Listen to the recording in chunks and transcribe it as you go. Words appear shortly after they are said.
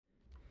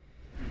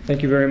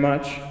Thank you very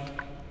much.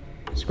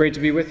 It's great to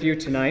be with you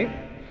tonight.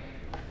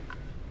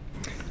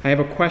 I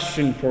have a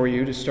question for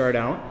you to start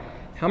out.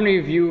 How many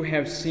of you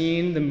have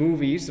seen the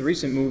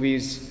recent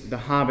movies, The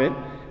Hobbit,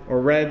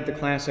 or read the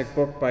classic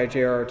book by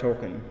J.R.R.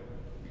 Tolkien?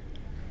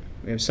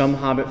 We have some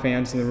Hobbit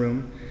fans in the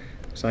room.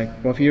 It's like,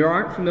 well, if you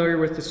aren't familiar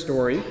with the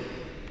story,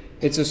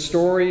 it's a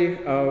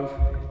story of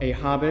a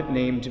hobbit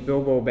named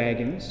Bilbo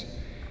Baggins,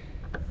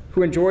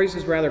 who enjoys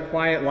his rather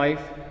quiet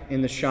life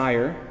in the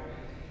Shire,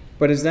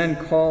 but is then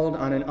called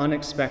on an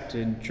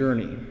unexpected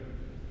journey.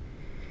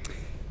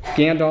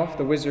 Gandalf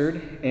the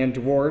wizard and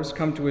dwarves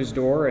come to his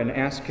door and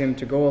ask him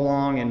to go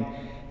along and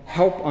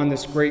help on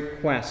this great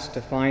quest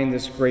to find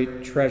this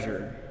great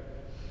treasure.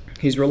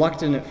 He's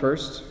reluctant at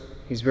first.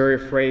 He's very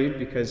afraid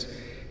because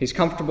he's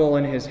comfortable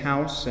in his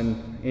house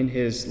and in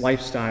his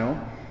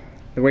lifestyle,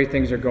 the way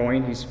things are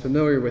going. He's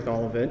familiar with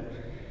all of it.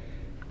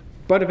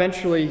 But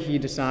eventually he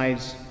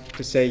decides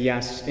to say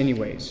yes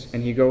anyways,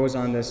 and he goes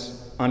on this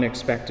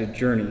unexpected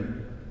journey.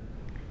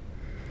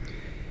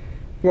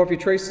 Well, if you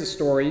trace the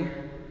story,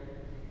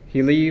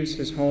 he leaves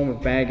his home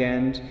of Bag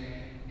End.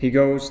 He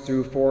goes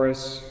through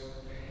forests,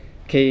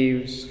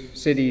 caves,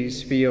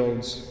 cities,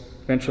 fields,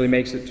 eventually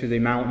makes it to the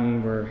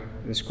mountain where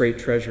this great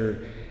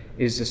treasure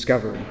is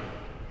discovered.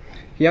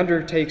 He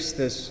undertakes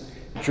this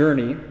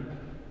journey,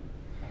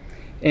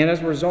 and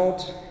as a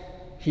result,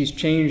 he's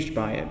changed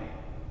by it.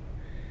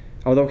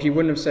 Although he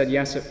wouldn't have said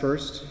yes at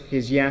first,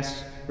 his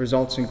yes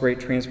results in great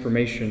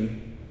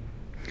transformation.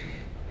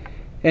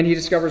 And he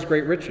discovers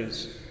great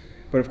riches,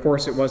 but of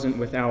course it wasn't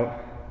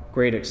without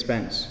great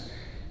expense.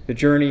 The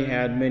journey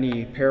had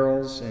many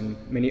perils and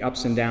many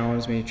ups and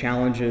downs, many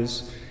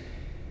challenges.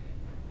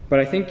 But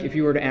I think if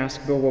you were to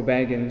ask Bilbo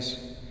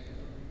Baggins,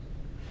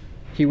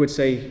 he would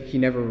say he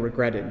never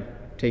regretted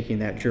taking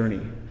that journey.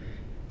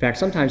 In fact,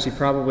 sometimes he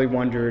probably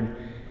wondered,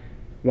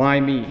 why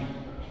me?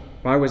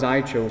 Why was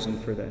I chosen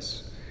for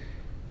this?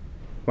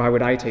 Why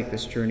would I take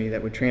this journey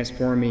that would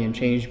transform me and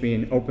change me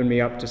and open me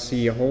up to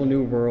see a whole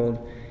new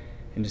world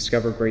and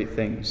discover great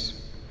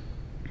things?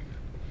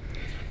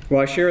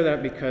 Well, I share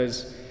that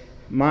because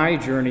my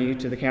journey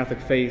to the Catholic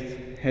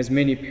faith has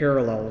many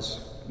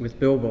parallels with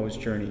Bilbo's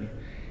journey.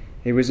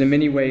 It was in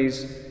many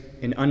ways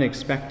an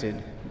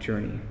unexpected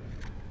journey.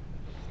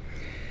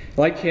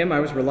 Like him, I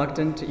was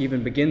reluctant to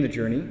even begin the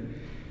journey.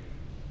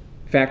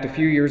 In fact, a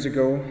few years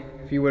ago,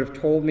 if you would have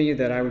told me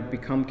that I would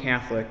become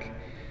Catholic,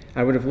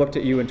 I would have looked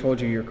at you and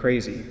told you you're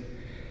crazy.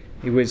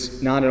 It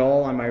was not at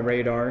all on my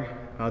radar.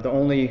 The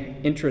only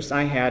interest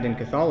I had in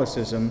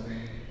Catholicism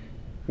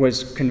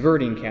was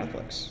converting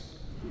Catholics.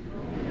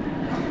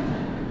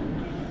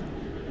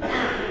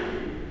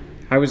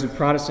 I was a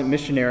Protestant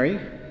missionary,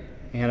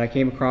 and I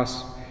came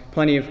across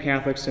plenty of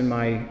Catholics in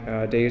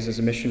my days as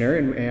a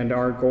missionary, and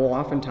our goal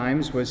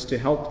oftentimes was to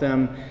help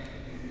them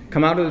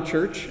come out of the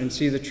church and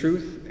see the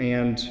truth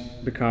and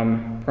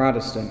become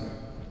Protestant.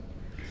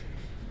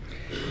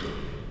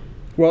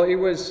 Well, it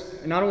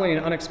was not only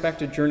an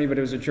unexpected journey, but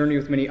it was a journey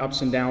with many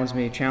ups and downs,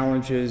 many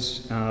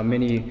challenges,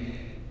 many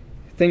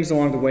things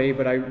along the way,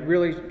 but I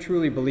really,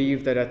 truly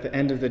believe that at the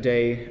end of the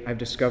day, I've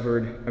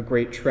discovered a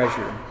great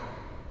treasure,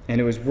 and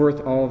it was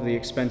worth all of the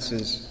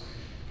expenses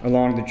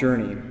along the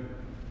journey.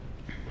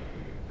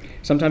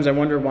 Sometimes I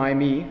wonder, why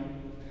me?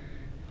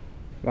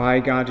 Why,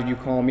 God, did you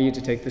call me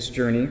to take this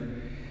journey?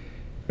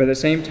 But at the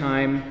same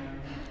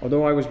time,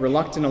 although I was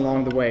reluctant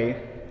along the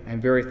way, I'm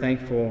very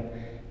thankful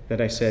that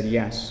I said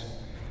yes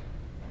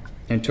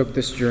and took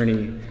this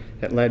journey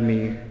that led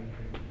me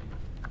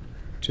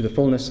to the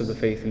fullness of the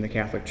faith in the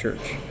Catholic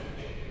Church.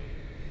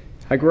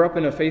 I grew up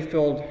in a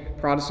faith-filled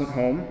Protestant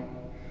home.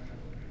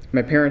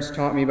 My parents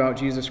taught me about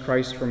Jesus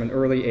Christ from an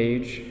early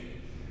age,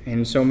 and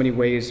in so many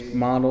ways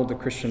modeled the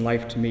Christian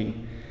life to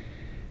me.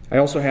 I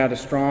also had a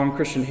strong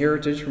Christian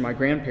heritage from my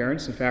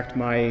grandparents. In fact,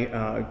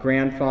 my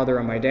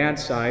grandfather on my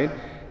dad's side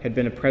had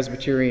been a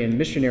Presbyterian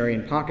missionary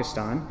in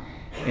Pakistan,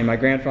 and my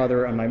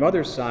grandfather on my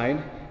mother's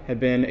side had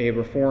been a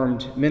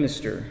Reformed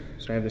minister.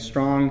 So I have a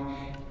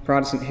strong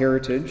Protestant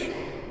heritage,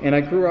 and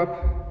I grew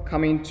up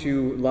coming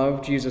to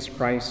love Jesus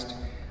Christ,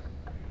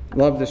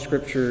 love the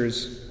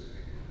Scriptures,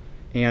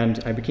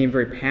 and I became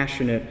very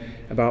passionate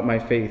about my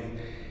faith.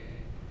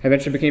 I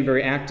eventually became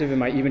very active in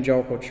my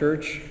evangelical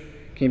church,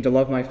 came to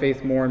love my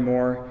faith more and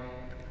more,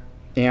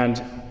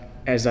 and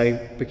as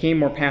I became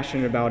more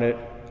passionate about it,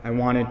 I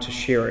wanted to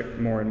share it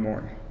more and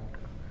more.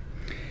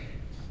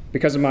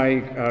 Because of my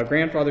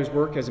grandfather's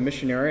work as a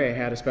missionary, I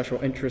had a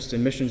special interest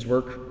in missions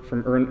work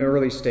from an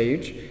early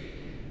stage,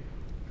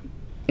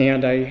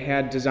 and I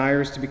had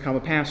desires to become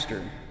a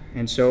pastor.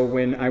 And so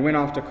when I went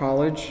off to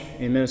college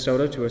in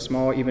Minnesota to a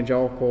small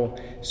evangelical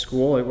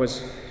school, it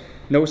was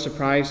no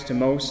surprise to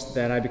most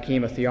that I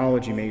became a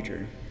theology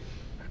major.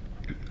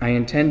 I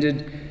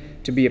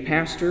intended to be a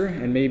pastor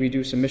and maybe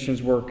do some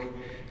missions work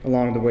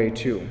along the way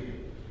too.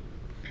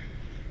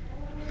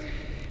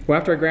 Well,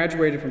 after I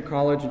graduated from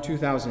college in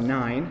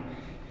 2009,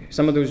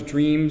 some of those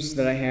dreams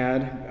that I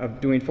had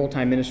of doing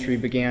full-time ministry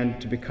began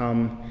to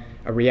become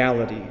a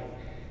reality.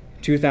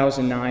 In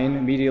 2009,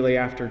 immediately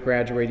after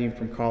graduating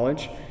from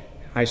college,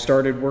 I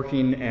started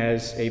working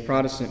as a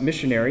Protestant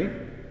missionary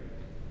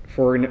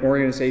for an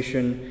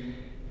organization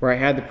where I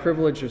had the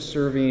privilege of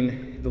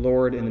serving the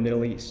Lord in the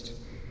Middle East.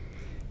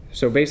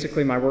 So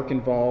basically my work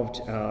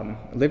involved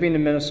living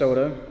in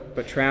Minnesota,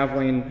 but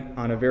traveling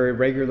on a very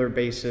regular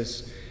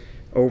basis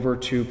over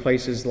to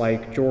places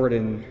like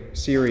Jordan,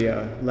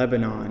 Syria,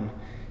 Lebanon,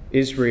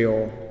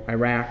 Israel,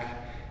 Iraq,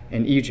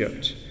 and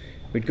Egypt.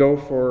 We'd go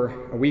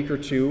for a week or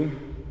two,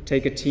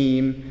 take a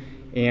team,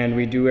 and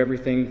we'd do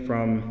everything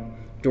from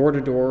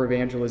door-to-door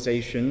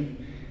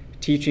evangelization,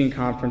 teaching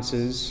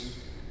conferences,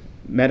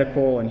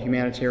 medical and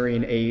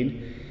humanitarian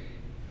aid.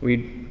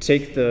 We'd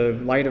take the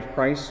light of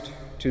Christ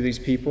to these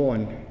people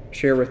and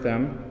share with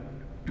them,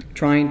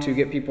 trying to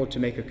get people to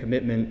make a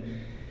commitment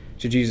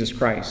to Jesus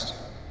Christ.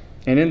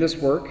 And in this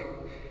work,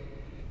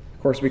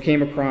 of course, we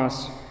came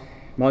across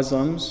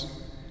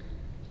Muslims,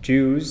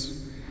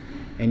 Jews,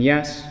 and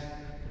yes,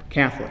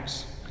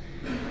 Catholics.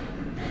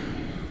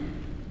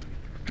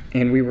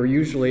 And we were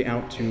usually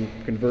out to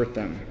convert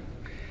them.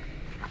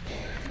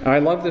 I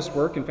love this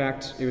work. In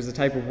fact, it was the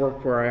type of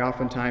work where I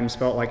oftentimes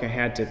felt like I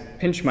had to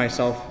pinch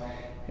myself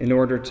in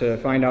order to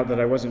find out that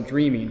I wasn't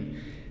dreaming,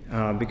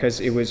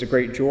 because it was a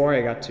great joy.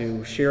 I got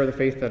to share the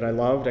faith that I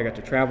loved. I got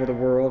to travel the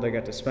world. I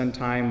got to spend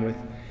time with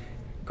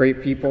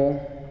great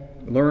people,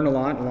 learn a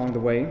lot along the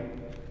way.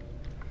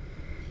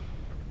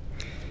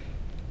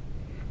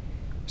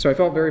 So I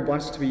felt very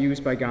blessed to be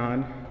used by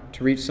God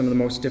to reach some of the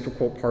most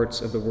difficult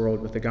parts of the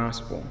world with the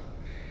gospel.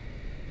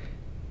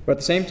 But at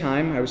the same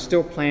time, I was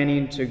still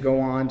planning to go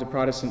on to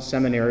Protestant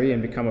seminary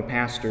and become a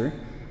pastor.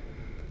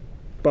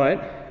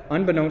 But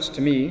unbeknownst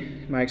to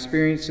me, my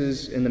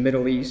experiences in the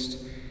Middle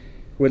East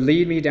would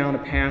lead me down a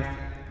path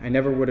I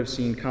never would have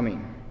seen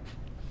coming.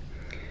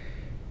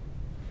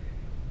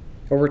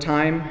 Over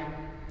time,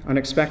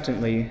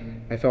 unexpectedly,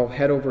 I fell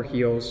head over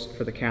heels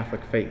for the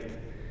Catholic faith.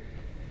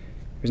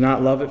 It was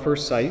not love at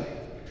first sight,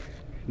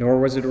 nor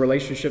was it a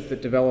relationship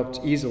that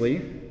developed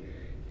easily.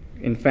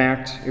 In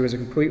fact, it was a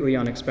completely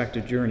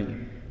unexpected journey.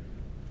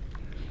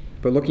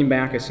 But looking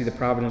back, I see the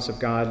providence of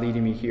God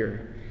leading me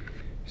here.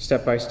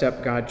 Step by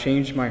step, God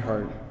changed my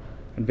heart,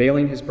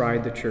 unveiling his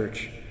bride, the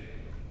church,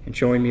 and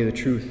showing me the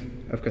truth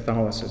of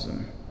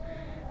Catholicism.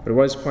 But it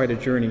was quite a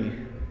journey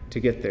to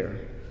get there.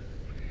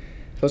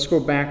 Let's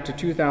go back to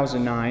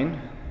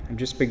 2009. I'm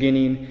just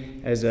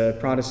beginning as a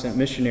Protestant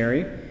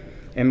missionary,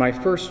 and my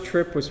first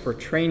trip was for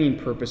training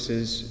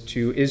purposes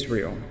to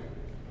Israel.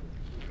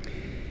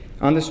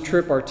 On this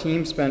trip, our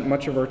team spent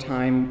much of our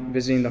time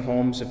visiting the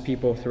homes of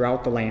people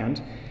throughout the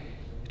land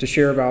to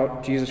share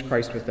about Jesus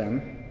Christ with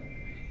them.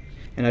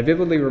 And I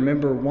vividly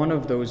remember one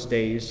of those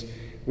days.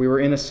 We were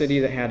in a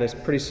city that had a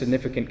pretty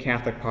significant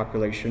Catholic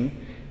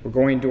population. We're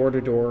going door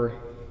to door,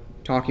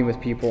 talking with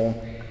people,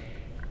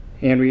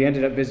 and we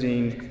ended up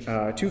visiting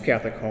 2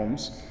 Catholic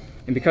homes.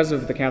 And because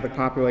of the Catholic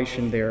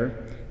population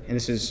there, and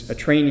this is a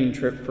training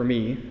trip for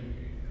me,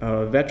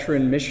 a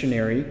veteran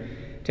missionary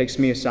takes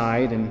me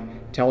aside and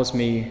tells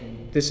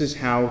me, this is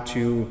how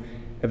to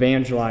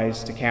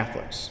evangelize to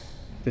Catholics.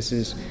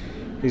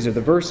 These are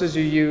the verses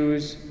you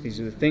use, these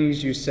are the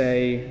things you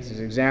say, this is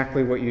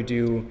exactly what you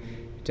do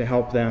to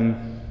help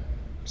them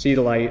see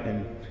the light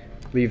and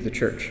leave the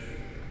church.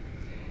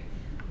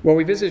 Well,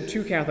 we visited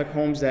 2 Catholic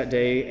homes that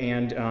day,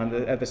 and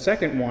at the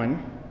second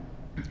one,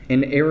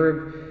 an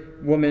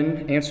Arab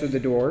woman answered the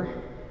door.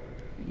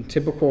 In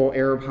typical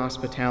Arab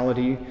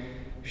hospitality,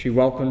 she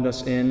welcomed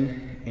us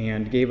in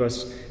and gave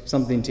us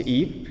something to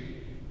eat.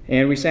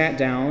 And we sat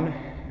down,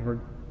 and we're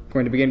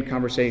going to begin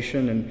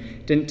conversation, and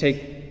it didn't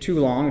take too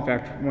long. In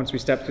fact, once we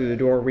stepped through the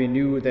door, we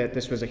knew that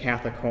this was a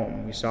Catholic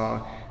home. We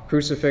saw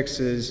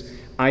crucifixes,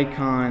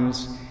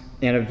 icons,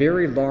 and a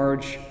very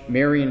large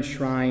Marian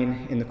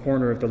shrine in the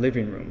corner of the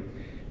living room.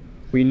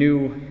 We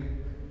knew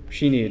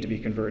she needed to be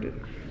converted.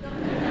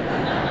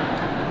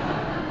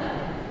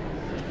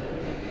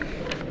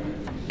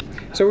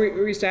 So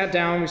we sat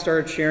down, we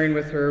started sharing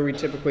with her. We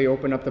typically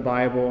open up the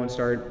Bible and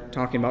start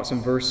talking about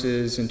some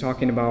verses and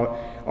talking about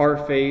our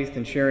faith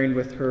and sharing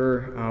with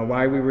her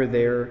why we were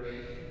there.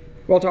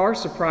 Well, to our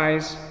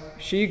surprise,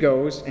 she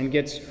goes and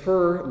gets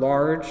her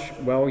large,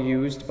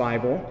 well-used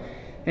Bible,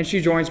 and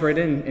she joins right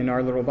in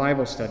our little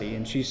Bible study,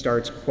 and she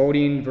starts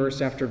quoting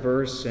verse after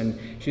verse, and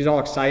she's all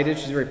excited.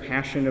 She's very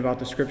passionate about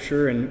the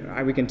Scripture,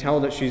 and we can tell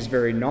that she's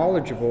very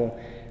knowledgeable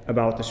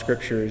about the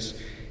Scriptures.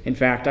 In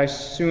fact, I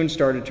soon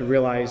started to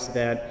realize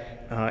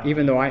that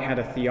even though I had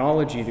a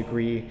theology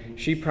degree,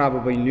 she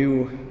probably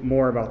knew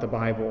more about the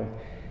Bible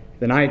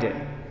than I did.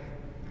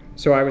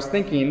 So I was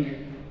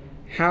thinking,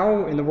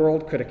 how in the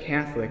world could a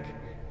Catholic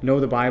know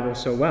the Bible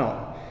so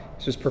well?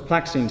 This was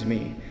perplexing to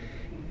me.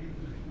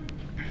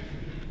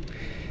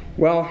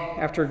 Well,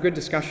 after a good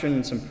discussion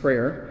and some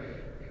prayer,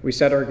 we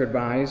said our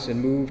goodbyes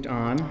and moved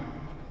on,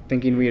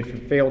 thinking we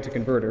had failed to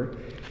convert her.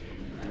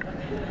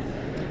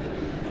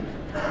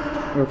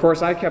 And of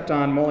course, I kept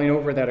on mulling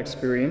over that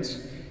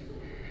experience.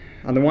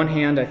 On the one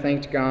hand, I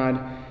thanked God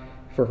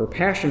for her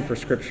passion for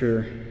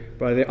Scripture,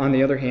 but on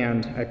the other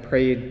hand, I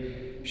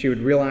prayed she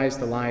would realize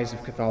the lies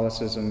of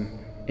Catholicism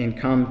and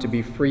come to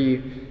be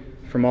free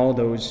from all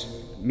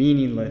those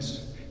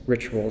meaningless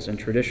rituals and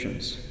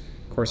traditions.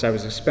 Of course, I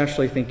was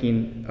especially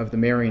thinking of the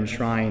Marian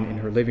shrine in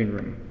her living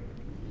room.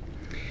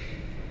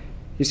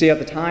 You see, at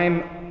the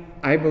time,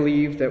 I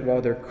believed that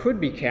while there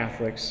could be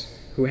Catholics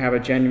who have a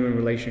genuine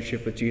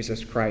relationship with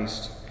Jesus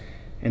Christ,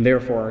 and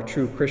therefore are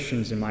true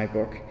Christians in my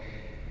book,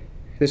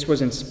 this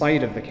was in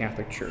spite of the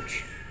Catholic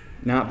Church,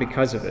 not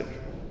because of it.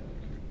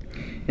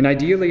 And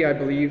ideally, I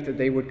believed that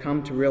they would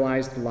come to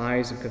realize the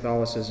lies of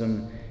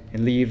Catholicism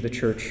and leave the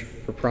Church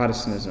for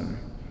Protestantism.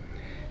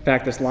 In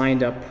fact, this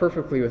lined up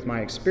perfectly with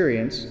my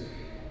experience,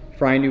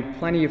 for I knew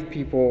plenty of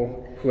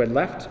people who had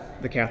left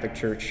the Catholic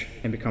Church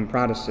and become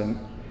Protestant.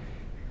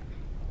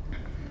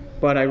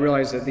 But I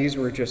realized that these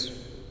were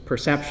just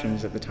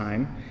perceptions at the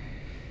time.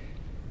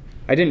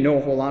 I didn't know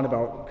a whole lot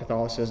about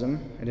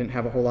Catholicism. I didn't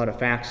have a whole lot of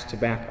facts to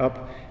back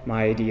up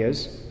my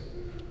ideas.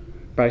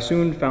 But I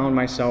soon found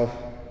myself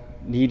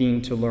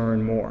needing to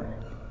learn more.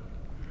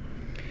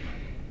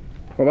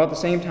 Well, about the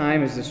same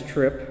time as this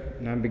trip,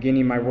 and I'm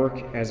beginning my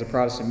work as a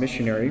Protestant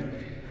missionary,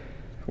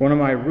 one of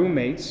my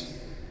roommates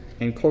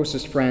and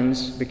closest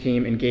friends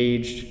became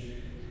engaged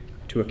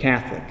to a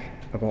Catholic,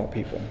 of all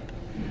people.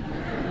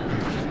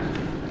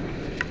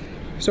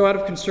 So out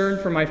of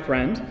concern for my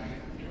friend,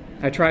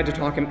 I tried to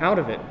talk him out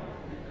of it.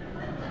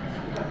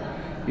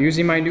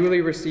 Using my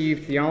newly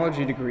received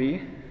theology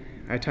degree,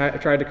 I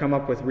tried to come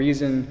up with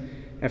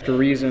reason after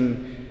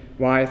reason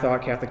why I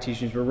thought Catholic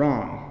teachings were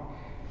wrong.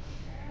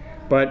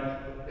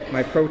 But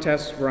my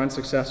protests were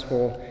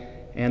unsuccessful,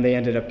 and they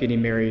ended up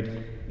getting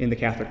married in the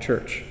Catholic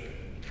Church.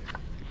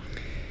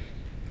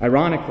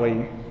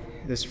 Ironically,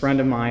 this friend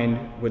of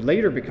mine would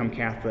later become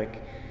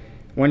Catholic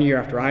 1 year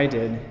after I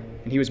did,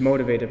 and he was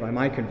motivated by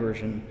my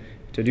conversion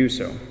to do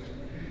so.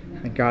 I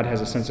think God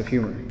has a sense of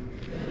humor.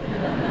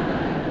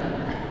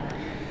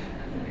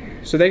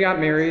 So they got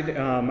married.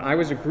 I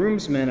was a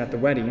groomsman at the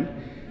wedding.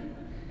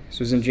 This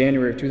was in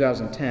January of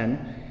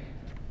 2010.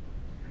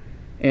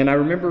 And I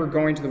remember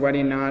going to the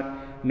wedding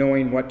not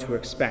knowing what to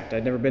expect.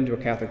 I'd never been to a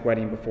Catholic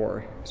wedding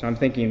before. So I'm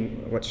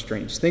thinking, what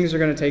strange things are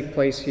going to take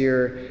place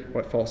here?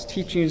 What false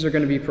teachings are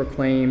going to be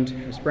proclaimed?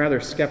 I was rather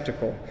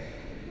skeptical.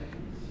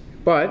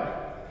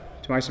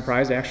 But to my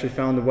surprise, I actually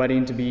found the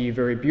wedding to be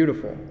very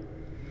beautiful.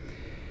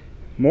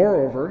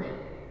 Moreover,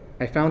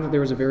 I found that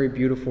there was a very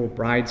beautiful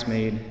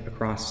bridesmaid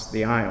across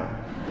the aisle.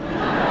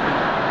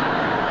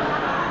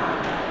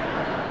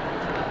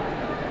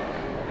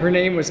 Her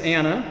name was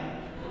Anna,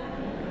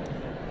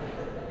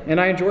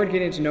 and I enjoyed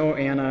getting to know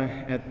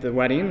Anna at the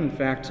wedding. In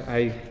fact,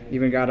 I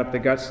even got up the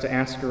guts to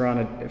ask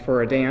her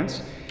for a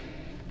dance.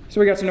 So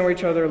we got to know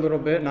each other a little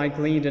bit, and I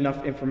gleaned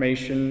enough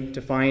information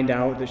to find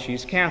out that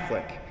she's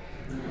Catholic.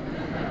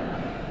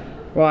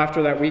 Well,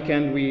 after that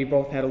weekend, we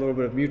both had a little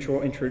bit of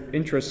mutual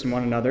interest in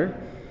one another,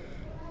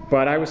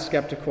 but I was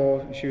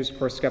skeptical. She was, of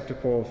course,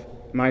 skeptical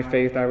of my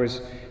faith. I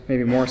was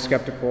maybe more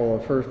skeptical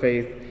of her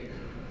faith.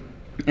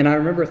 And I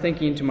remember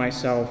thinking to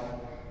myself,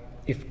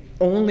 if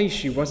only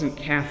she wasn't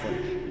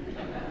Catholic.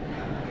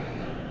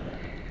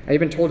 I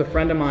even told a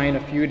friend of mine a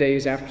few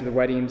days after the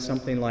wedding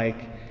something like,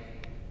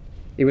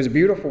 it was a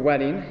beautiful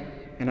wedding,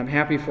 and I'm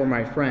happy for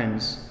my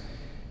friends,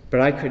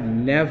 but I could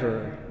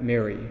never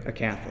marry a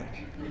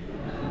Catholic.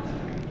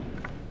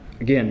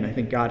 Again, I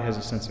think God has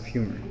a sense of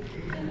humor.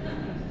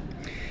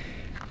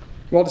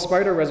 Well,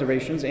 despite our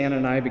reservations, Anna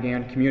and I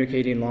began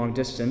communicating long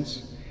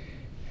distance.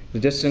 The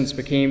distance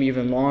became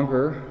even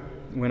longer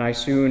when I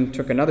soon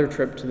took another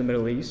trip to the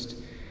Middle East.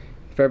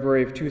 In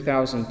February of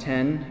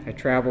 2010, I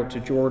traveled to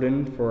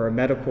Jordan for a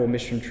medical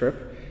mission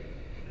trip.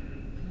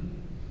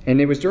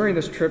 And it was during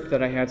this trip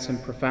that I had some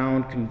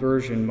profound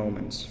conversion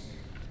moments.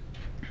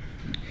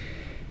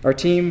 Our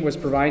team was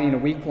providing a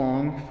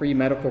week-long free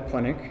medical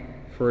clinic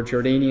for a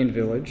Jordanian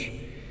village.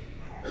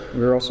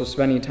 We were also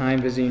spending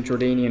time visiting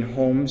Jordanian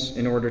homes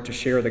in order to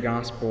share the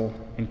gospel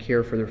and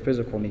care for their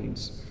physical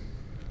needs.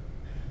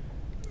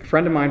 A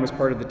friend of mine was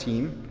part of the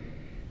team,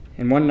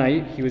 and one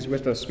night he was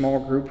with a small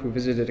group who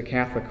visited a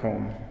Catholic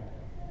home.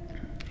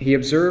 He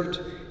observed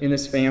in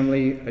this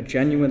family a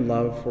genuine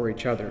love for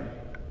each other,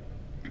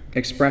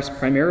 expressed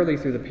primarily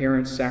through the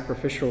parents'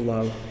 sacrificial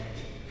love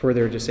for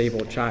their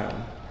disabled child.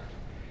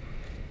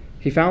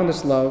 He found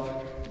this love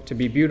to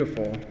be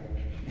beautiful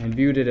and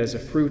viewed it as a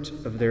fruit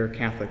of their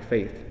Catholic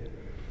faith.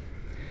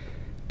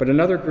 But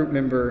another group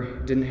member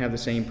didn't have the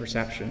same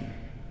perception.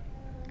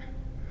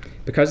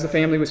 Because the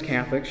family was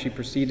Catholic, she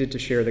proceeded to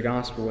share the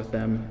gospel with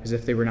them as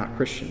if they were not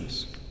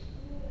Christians.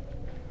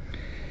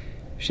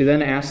 She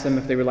then asked them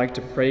if they would like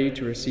to pray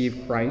to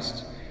receive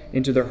Christ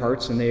into their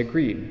hearts, and they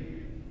agreed.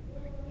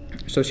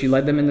 So she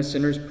led them in the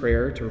sinner's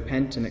prayer to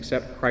repent and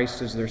accept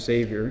Christ as their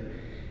Savior.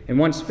 And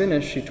once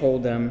finished, she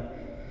told them,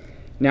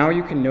 "Now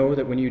you can know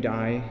that when you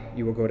die,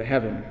 you will go to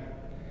heaven.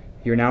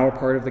 You're now a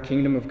part of the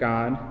kingdom of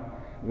God.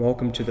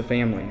 Welcome to the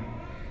family,"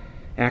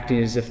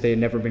 acting as if they had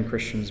never been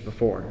Christians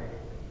before.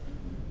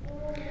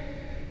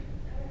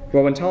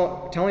 Well, when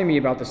telling me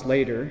about this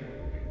later,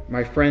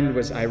 my friend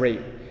was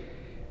irate.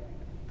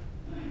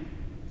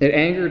 It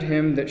angered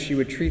him that she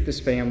would treat this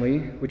family,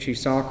 which he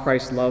saw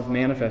Christ's love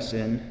manifest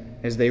in,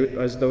 as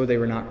though they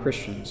were not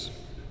Christians.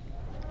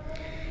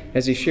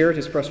 As he shared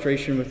his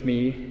frustration with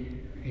me,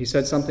 he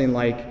said something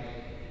like,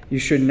 "You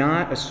should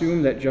not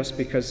assume that just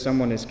because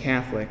someone is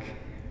Catholic,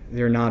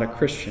 they're not a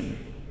Christian.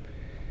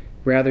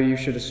 Rather, you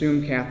should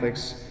assume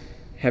Catholics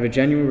have a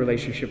genuine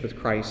relationship with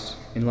Christ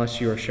unless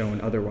you are shown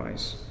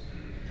otherwise.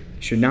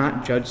 You should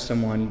not judge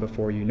someone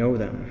before you know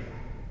them."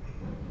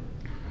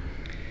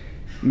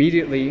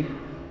 Immediately,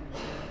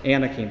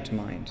 Anna came to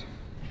mind.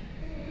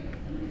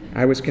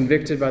 I was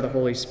convicted by the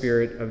Holy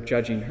Spirit of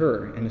judging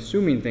her and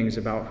assuming things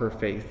about her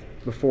faith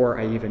before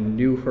I even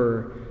knew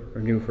her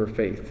or knew her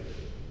faith.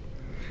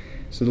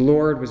 So the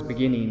Lord was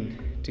beginning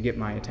to get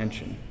my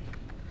attention.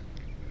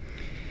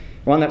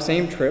 Well, on that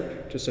same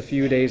trip, just a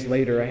few days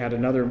later, I had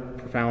another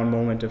profound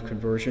moment of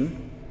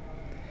conversion.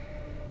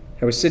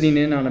 I was sitting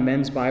in on a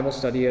men's Bible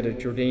study at a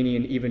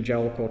Jordanian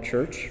evangelical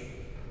church.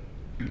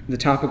 The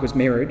topic was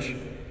marriage,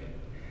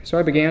 so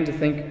I began to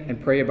think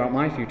and pray about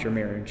my future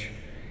marriage,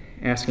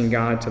 asking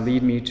God to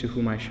lead me to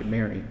whom I should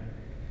marry.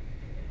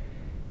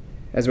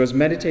 As I was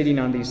meditating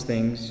on these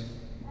things,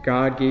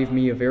 God gave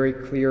me a very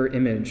clear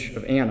image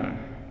of Anna,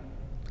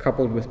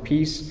 coupled with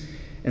peace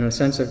and the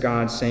sense of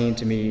God saying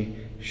to me,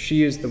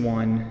 "She is the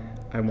one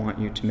I want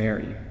you to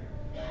marry."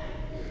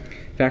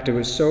 In fact, it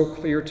was so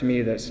clear to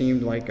me that it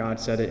seemed like God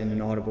said it in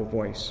an audible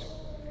voice.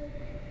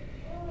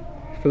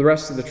 For the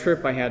rest of the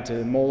trip, I had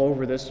to mull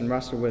over this and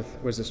wrestle with,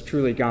 was this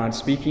truly God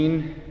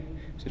speaking?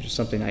 Is it just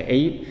something I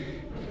ate?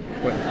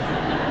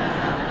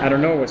 I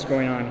don't know what's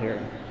going on here.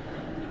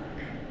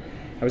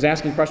 I was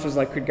asking questions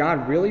like, could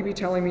God really be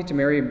telling me to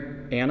marry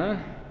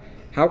Anna?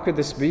 How could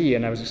this be?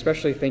 And I was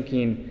especially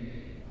thinking,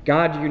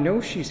 God, you know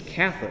she's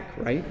Catholic,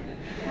 right?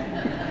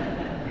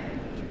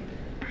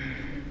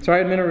 So I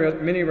had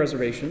many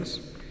reservations,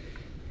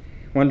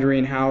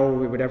 wondering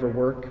how it would ever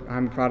work.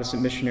 I'm a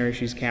Protestant missionary,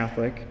 she's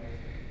Catholic.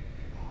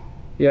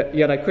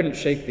 Yet I couldn't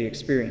shake the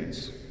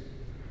experience.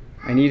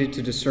 I needed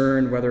to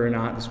discern whether or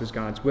not this was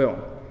God's will.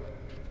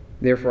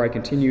 Therefore, I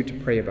continued to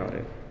pray about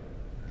it.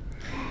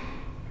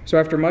 So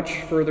after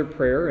much further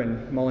prayer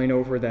and mulling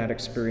over that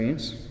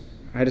experience,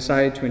 I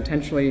decided to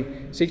intentionally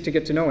seek to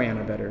get to know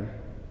Anna better,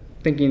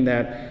 thinking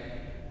that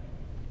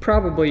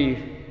probably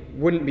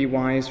wouldn't be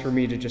wise for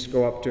me to just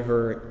go up to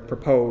her,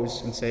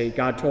 propose, and say,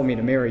 "God told me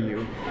to marry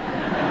you."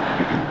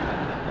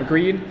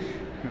 Agreed?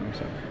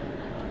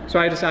 So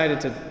I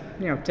decided to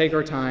take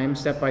our time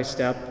step by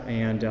step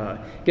and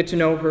get to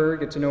know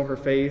her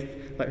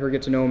faith, let her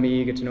get to know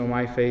me, get to know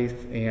my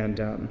faith,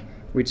 and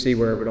we'd see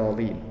where it would all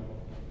lead.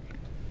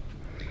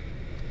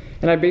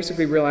 And I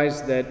basically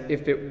realized that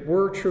if it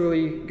were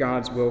truly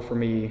God's will for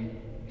me,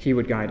 He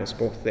would guide us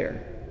both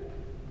there.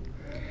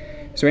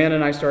 So Anna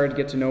and I started to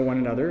get to know one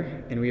another,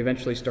 and we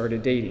eventually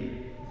started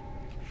dating.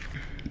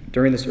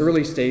 During this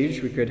early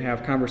stage, we could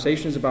have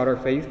conversations about our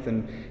faith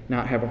and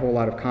not have a whole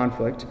lot of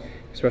conflict,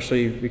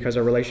 especially because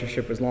our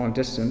relationship was long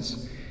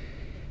distance.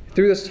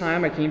 Through this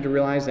time, I came to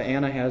realize that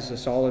Anna has a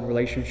solid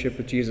relationship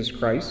with Jesus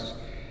Christ.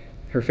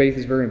 Her faith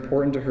is very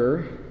important to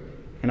her,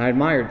 and I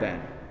admired that.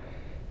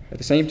 At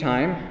the same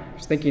time, I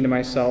was thinking to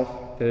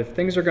myself that if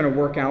things are going to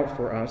work out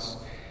for us,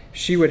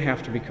 she would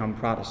have to become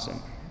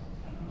Protestant.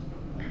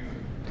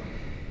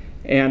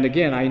 And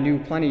again, I knew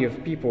plenty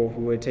of people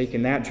who had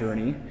taken that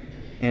journey,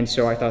 and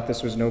so I thought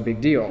this was no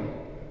big deal.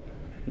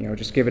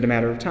 Just give it a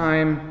matter of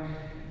time.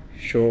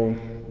 She'll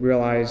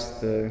realize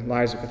the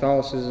lies of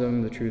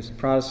Catholicism, the truths of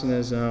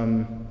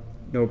Protestantism,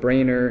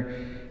 no-brainer.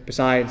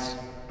 Besides,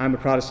 I'm a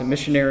Protestant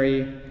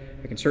missionary.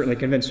 I can certainly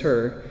convince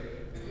her.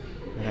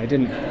 And I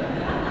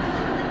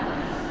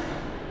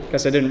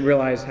guess I didn't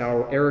realize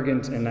how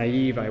arrogant and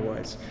naive I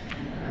was.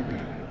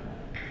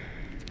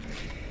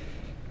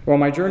 Well,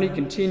 my journey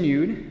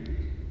continued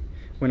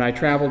when I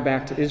traveled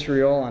back to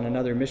Israel on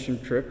another mission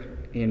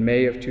trip in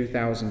May of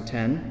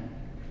 2010.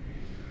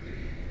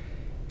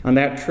 On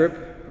that trip,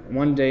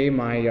 one day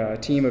my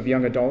team of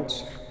young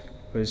adults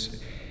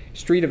was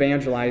street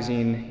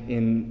evangelizing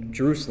in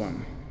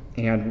Jerusalem.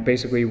 And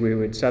basically we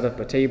would set up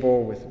a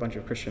table with a bunch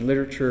of Christian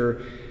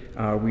literature.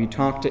 We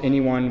talked to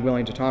anyone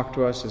willing to talk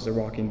to us as they're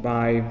walking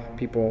by,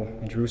 people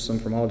in Jerusalem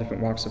from all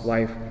different walks of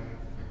life,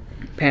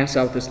 pass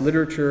out this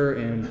literature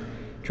and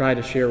try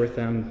to share with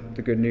them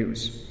the good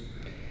news.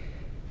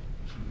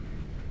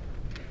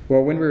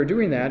 Well, when we were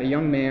doing that, a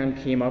young man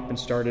came up and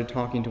started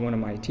talking to one of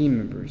my team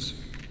members.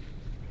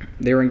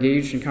 They were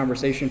engaged in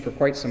conversation for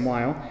quite some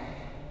while,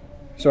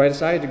 so I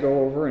decided to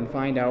go over and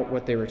find out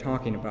what they were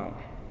talking about.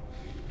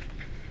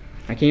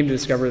 I came to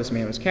discover this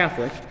man was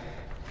Catholic.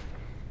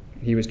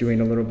 He was doing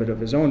a little bit of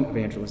his own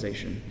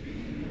evangelization.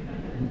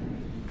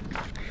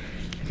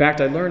 In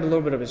fact, I learned a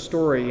little bit of his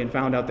story and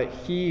found out that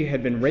he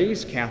had been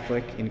raised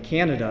Catholic in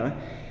Canada,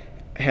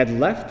 had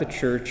left the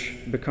church,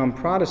 become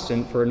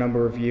Protestant for a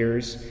number of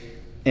years,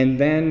 and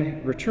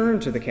then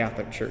returned to the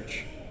Catholic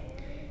Church.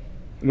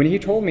 When he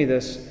told me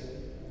this,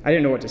 I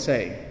didn't know what to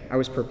say. I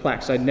was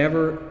perplexed. I'd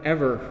never,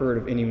 ever heard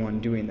of anyone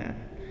doing that.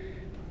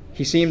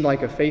 He seemed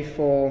like a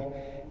faithful,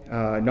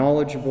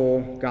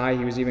 knowledgeable guy.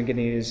 He was even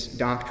getting his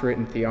doctorate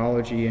in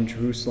theology in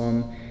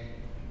Jerusalem.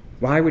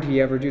 Why would he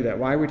ever do that?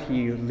 Why would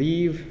he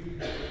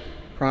leave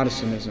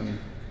Protestantism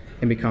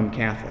and become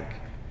Catholic?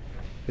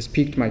 This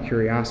piqued my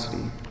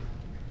curiosity.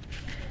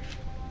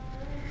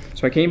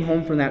 So I came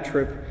home from that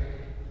trip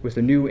with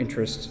a new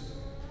interest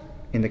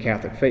in the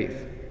Catholic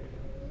faith.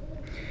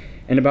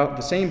 And about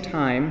the same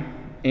time,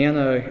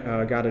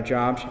 Anna got a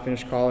job. She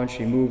finished college.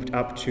 She moved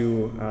up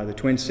to the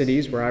Twin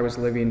Cities, where I was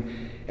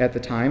living at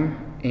the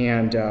time,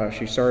 and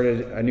she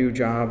started a new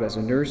job as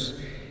a nurse.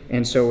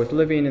 And so with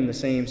living in the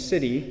same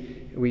city,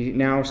 we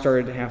now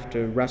started to have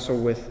to wrestle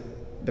with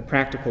the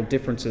practical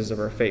differences of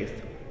our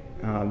faith.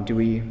 Do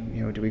we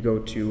go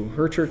to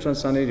her church on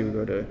Sunday? Do we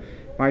go to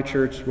my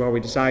church? Well, we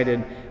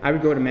decided I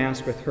would go to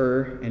Mass with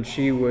her, and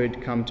she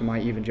would come to my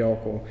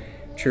evangelical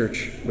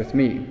church with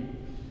me.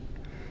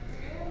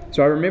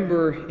 So I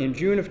remember in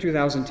June of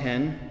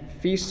 2010,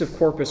 Feast of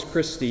Corpus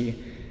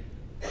Christi,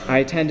 I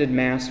attended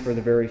Mass for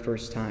the very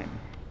first time.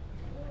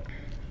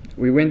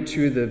 We went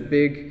to the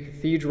big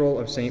Cathedral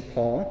of St.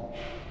 Paul,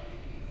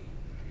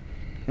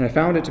 and I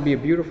found it to be a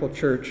beautiful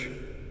church,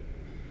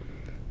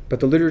 but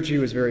the liturgy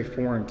was very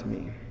foreign to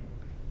me.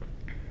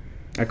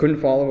 I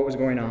couldn't follow what was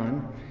going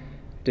on,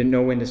 didn't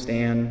know when to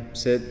stand,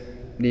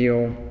 sit,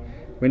 kneel,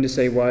 when to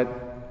say what,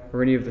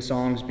 or any of the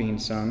songs being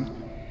sung.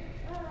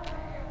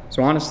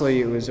 So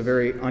honestly, it was a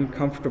very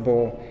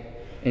uncomfortable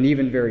and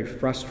even very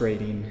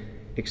frustrating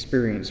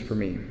experience for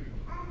me.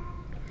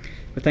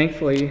 But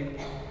thankfully,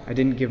 I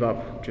didn't give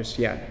up just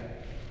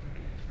yet.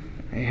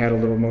 I had a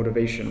little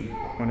motivation,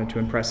 wanted to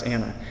impress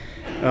Anna.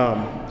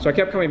 So I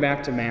kept coming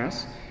back to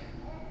Mass,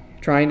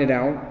 trying it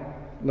out,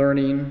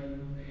 learning,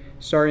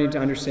 starting to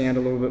understand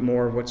a little bit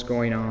more of what's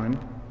going on.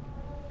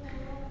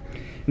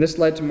 And this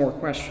led to more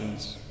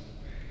questions.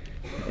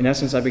 In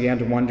essence, I began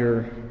to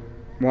wonder,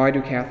 why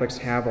do Catholics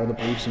have all the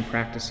beliefs and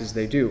practices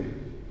they do?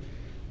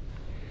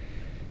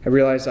 I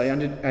realized I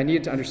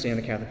needed to understand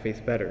the Catholic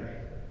faith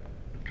better.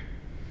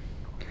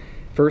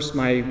 First,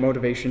 my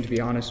motivation, to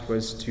be honest,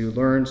 was to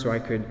learn so I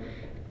could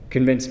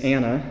convince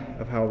Anna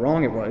of how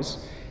wrong it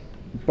was,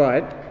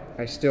 but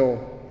I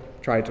still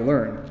tried to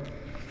learn.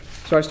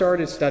 So I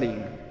started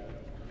studying.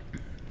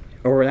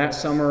 Over that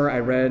summer, I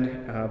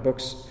read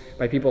books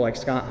by people like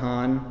Scott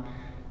Hahn,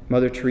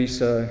 Mother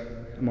Teresa,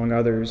 among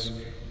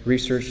others,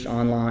 researched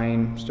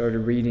online, started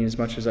reading as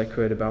much as I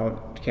could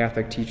about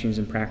Catholic teachings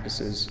and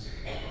practices.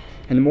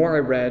 And the more I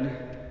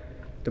read,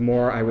 the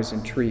more I was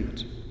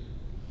intrigued.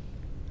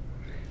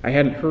 I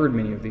hadn't heard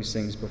many of these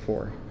things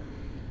before.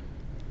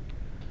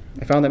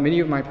 I found that many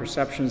of my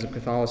perceptions of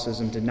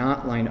Catholicism did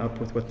not line up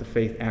with what the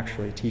faith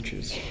actually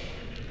teaches.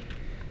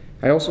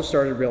 I also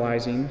started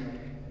realizing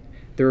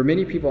there were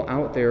many people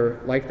out there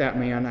like that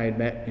man I had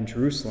met in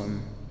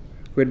Jerusalem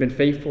who had been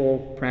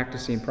faithful,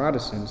 practicing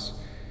Protestants,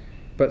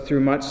 but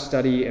through much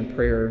study and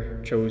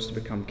prayer chose to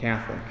become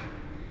Catholic.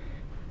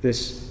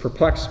 This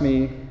perplexed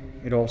me.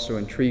 It also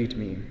intrigued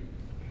me.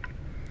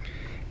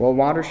 Well, a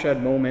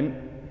watershed moment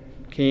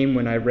came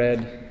when I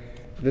read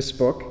this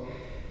book,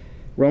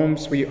 Rome,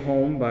 Sweet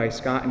Home by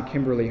Scott and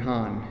Kimberly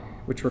Hahn,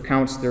 which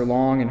recounts their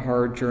long and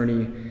hard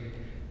journey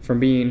from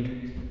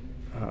being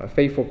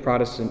faithful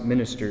Protestant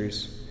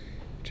ministers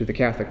to the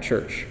Catholic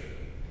Church.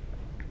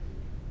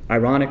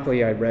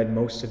 Ironically, I read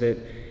most of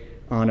it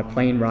on a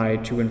plane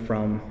ride to and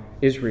from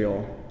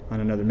Israel on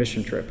another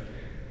mission trip.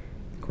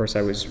 Of course,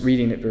 I was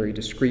reading it very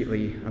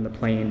discreetly on the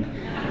plane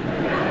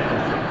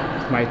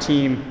with my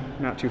team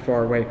not too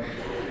far away.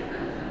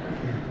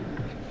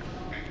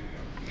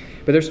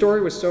 But their story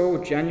was so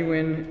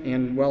genuine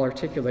and well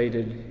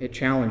articulated, it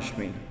challenged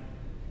me.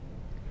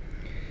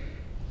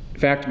 In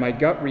fact, my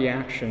gut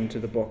reaction to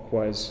the book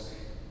was,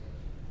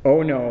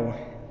 oh no,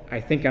 I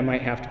think I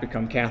might have to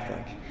become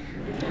Catholic.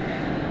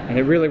 And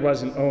it really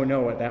wasn't oh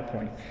no at that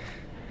point.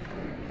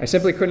 I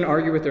simply couldn't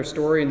argue with their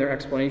story and their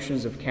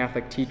explanations of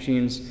Catholic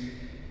teachings.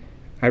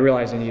 I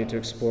realized I needed to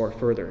explore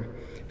further.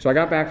 So I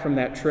got back from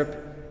that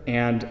trip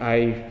and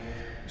I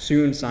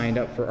soon signed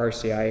up for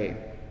RCIA.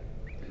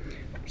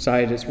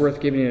 Decided it's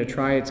worth giving it a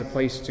try. It's a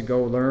place to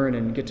go learn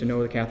and get to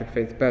know the Catholic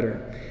faith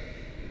better.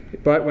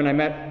 But when I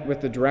met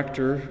with the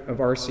director of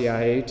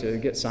RCIA to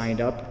get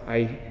signed up,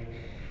 I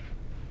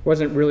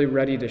wasn't really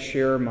ready to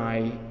share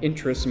my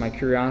interest and my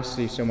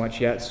curiosity so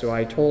much yet, so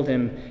I told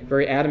him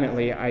very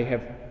adamantly, I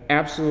have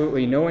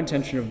absolutely no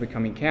intention of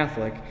becoming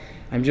Catholic.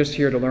 I'm just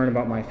here to learn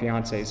about my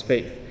fiance's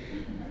faith.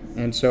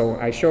 And so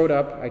I showed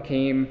up, I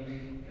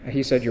came,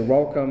 he said, you're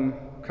welcome,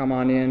 come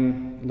on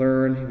in,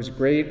 learn. It was a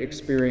great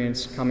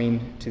experience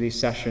coming to these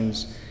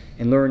sessions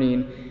and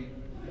learning,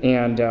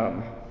 and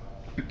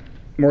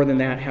more than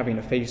that, having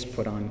a face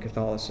put on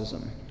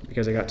Catholicism,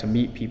 because I got to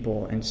meet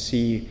people and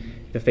see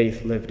the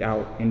faith lived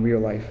out in real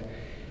life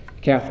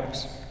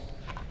Catholics.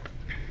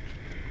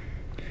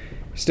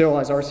 Still,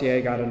 as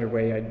RCIA got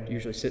underway, I'd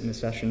usually sit in the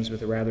sessions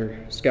with a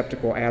rather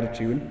skeptical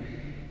attitude,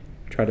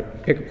 try to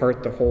pick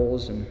apart the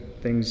holes and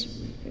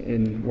things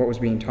in what was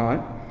being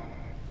taught,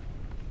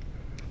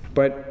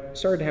 but it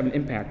started to have an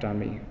impact on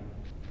me.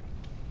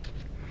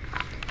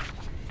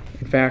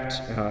 In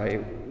fact,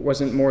 it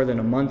wasn't more than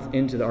a month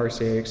into the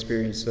RCIA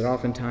experience that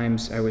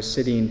oftentimes I was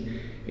sitting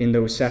in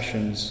those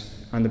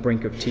sessions on the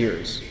brink of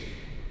tears.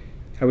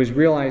 I was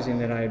realizing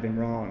that I had been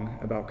wrong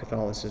about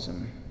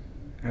Catholicism.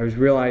 I was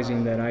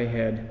realizing that I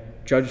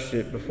had judged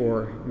it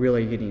before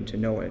really getting to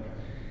know it.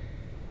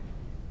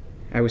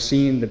 I was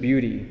seeing the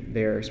beauty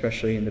there,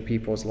 especially in the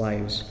people's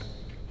lives.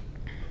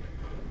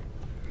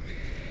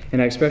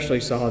 And I especially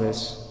saw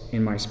this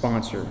in my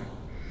sponsor.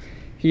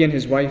 He and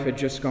his wife had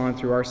just gone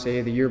through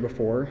RCIA the year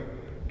before,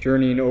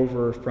 journeying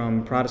over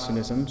from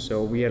Protestantism,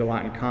 so we had a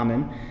lot in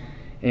common.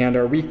 And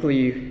our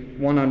weekly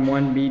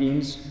one-on-one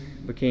meetings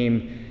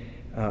became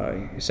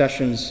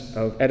sessions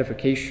of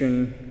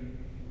edification,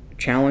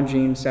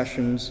 challenging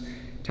sessions,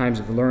 times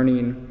of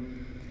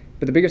learning.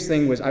 But the biggest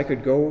thing was I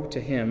could go to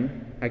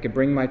him, I could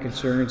bring my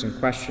concerns and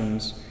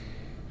questions,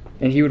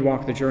 and he would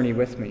walk the journey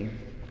with me,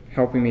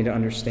 helping me to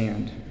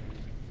understand.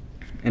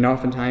 And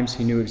oftentimes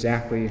he knew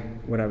exactly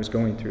what I was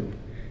going through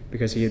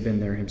because he had been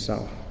there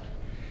himself.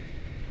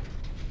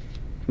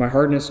 My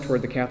hardness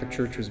toward the Catholic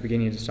Church was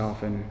beginning to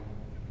soften,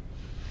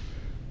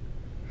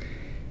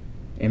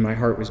 and my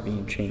heart was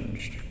being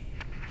changed.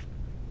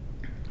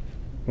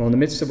 Well, in the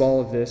midst of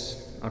all of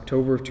this,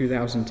 October of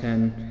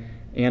 2010,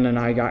 Anna and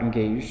I got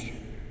engaged.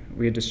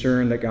 We had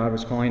discerned that God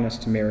was calling us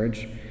to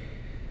marriage,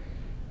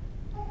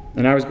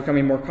 and I was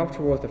becoming more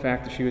comfortable with the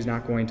fact that she was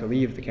not going to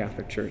leave the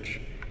Catholic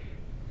Church.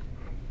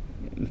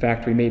 In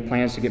fact, we made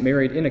plans to get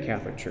married in a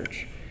Catholic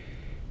church.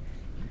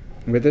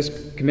 With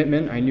this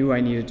commitment, I knew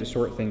I needed to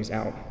sort things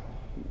out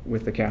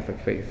with the Catholic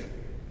faith.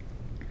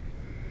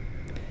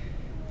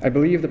 I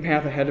believed the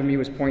path ahead of me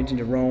was pointing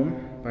to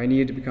Rome, but I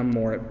needed to become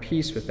more at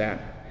peace with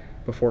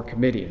that before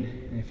committing.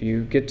 And if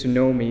you get to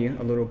know me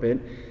a little bit,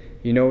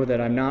 you know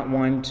that I'm not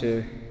one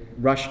to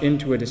rush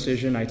into a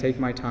decision. I take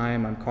my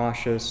time, I'm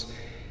cautious,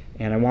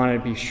 and I want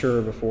to be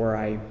sure before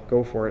I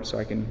go for it so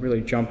I can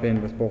really jump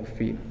in with both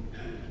feet.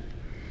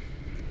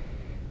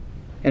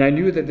 And I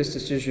knew that this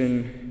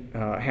decision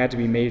had to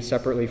be made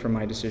separately from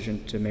my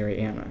decision to marry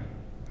Anna.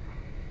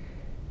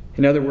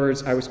 In other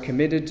words, I was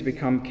committed to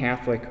become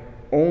Catholic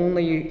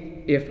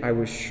only if I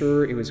was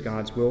sure it was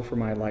God's will for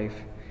my life,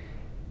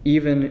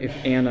 even if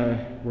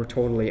Anna were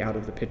totally out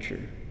of the picture.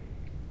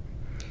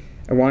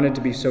 I wanted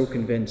to be so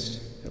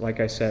convinced that, like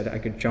I said, I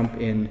could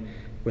jump in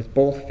with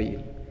both feet.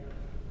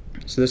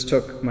 So this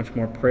took much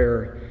more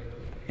prayer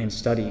and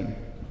studying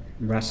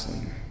and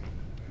wrestling.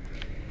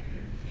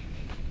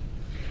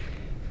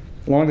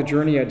 Along the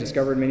journey, I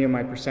discovered many of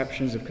my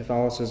perceptions of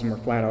Catholicism were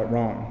flat out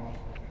wrong,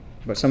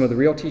 but some of the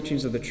real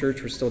teachings of the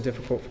Church were still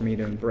difficult for me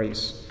to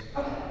embrace.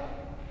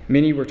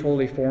 Many were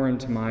totally foreign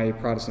to my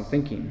Protestant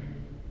thinking,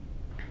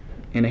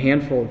 and a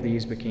handful of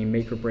these became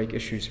make-or-break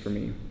issues for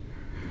me.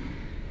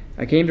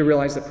 I came to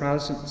realize that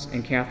Protestants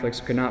and Catholics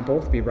could not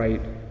both be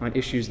right on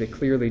issues they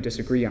clearly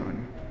disagree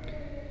on.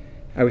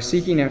 I was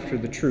seeking after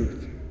the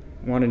truth,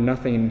 wanted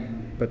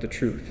nothing but the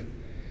truth.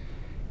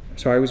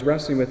 So I was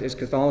wrestling with, is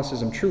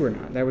Catholicism true or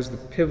not? That was the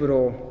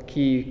pivotal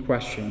key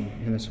question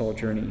in this whole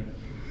journey.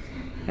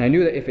 And I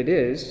knew that if it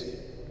is,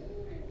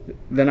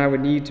 then I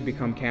would need to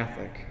become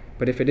Catholic.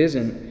 But if it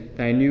isn't,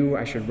 then I knew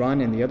I should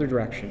run in the other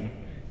direction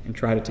and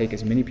try to take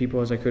as many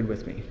people as I could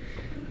with me,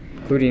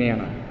 including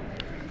Anna.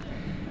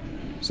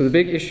 So the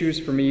big issues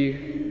for me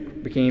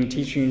became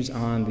teachings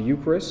on the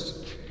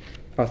Eucharist,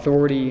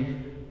 authority,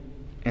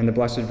 and the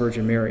Blessed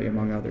Virgin Mary,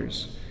 among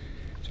others.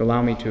 So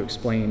allow me to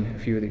explain a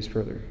few of these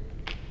further.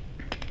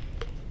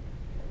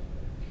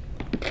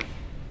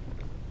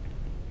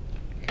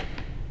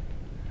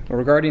 Well,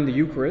 regarding the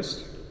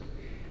Eucharist,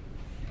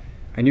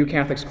 I knew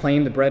Catholics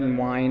claim the bread and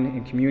wine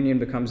in communion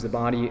becomes the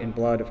body and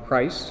blood of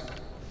Christ,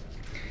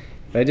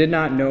 but I did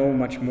not know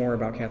much more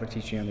about Catholic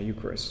teaching on the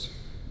Eucharist.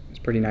 It's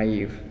pretty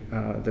naive.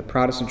 The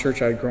Protestant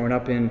church I had grown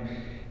up in,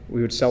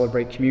 we would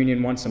celebrate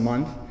communion once a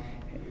month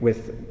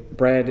with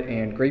bread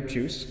and grape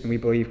juice, and we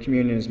believe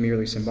communion is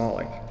merely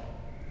symbolic.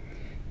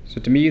 So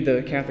to me,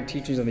 the Catholic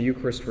teachings on the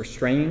Eucharist were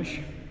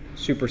strange,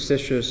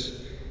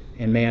 superstitious,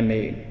 and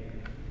man-made.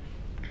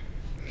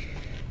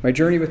 My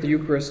journey with the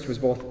Eucharist was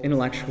both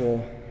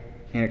intellectual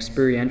and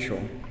experiential.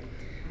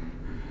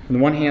 On the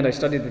one hand, I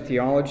studied the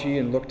theology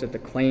and looked at the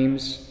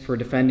claims for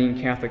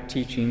defending Catholic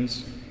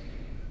teachings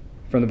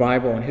from the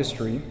Bible and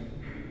history.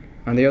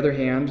 On the other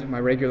hand, my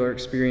regular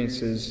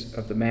experiences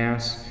of the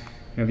Mass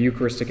and of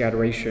Eucharistic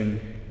adoration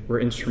were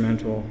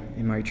instrumental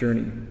in my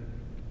journey.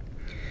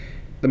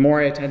 The more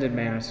I attended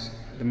Mass,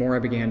 the more I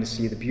began to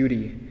see the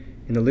beauty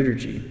in the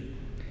liturgy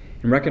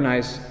and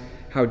recognize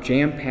how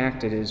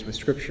jam-packed it is with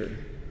Scripture.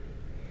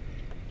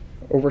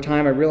 Over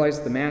time, I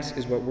realized the Mass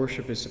is what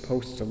worship is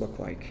supposed to look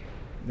like.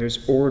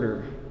 There's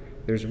order,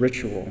 there's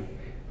ritual,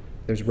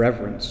 there's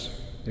reverence,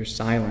 there's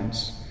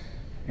silence,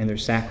 and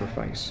there's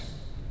sacrifice.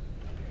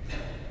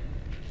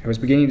 I was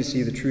beginning to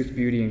see the truth,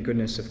 beauty, and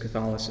goodness of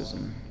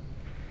Catholicism.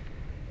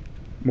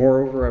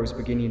 Moreover, I was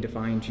beginning to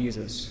find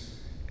Jesus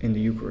in the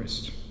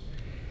Eucharist.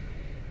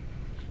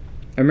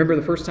 I remember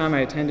the first time I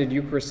attended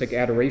Eucharistic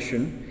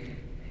adoration,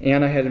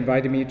 Anna had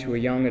invited me to a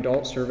young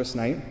adult service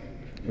night.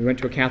 We went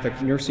to a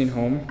Catholic nursing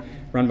home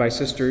run by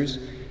sisters.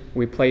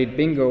 We played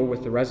bingo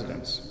with the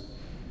residents.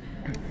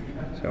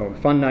 So,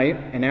 fun night,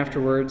 and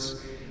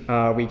afterwards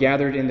we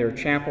gathered in their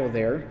chapel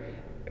there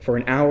for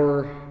an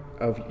hour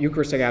of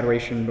Eucharistic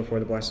adoration before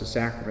the Blessed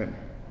Sacrament.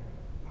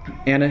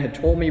 Anna had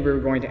told me we were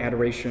going to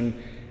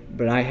adoration,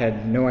 but I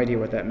had no idea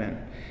what that meant.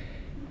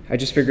 I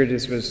just figured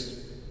this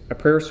was a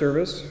prayer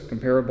service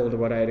comparable to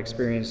what I had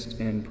experienced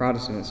in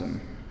Protestantism.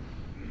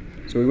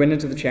 So we went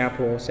into the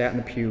chapel, sat in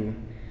the pew.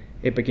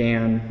 It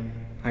began.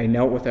 I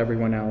knelt with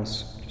everyone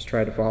else, just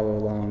tried to follow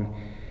along.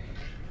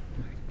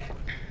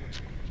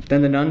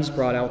 Then the nuns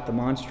brought out the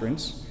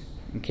monstrance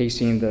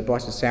encasing the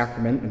Blessed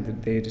Sacrament,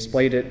 and they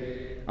displayed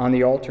it on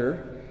the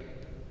altar.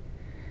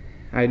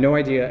 I had no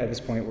idea at this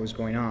point what was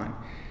going on.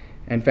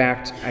 In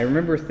fact, I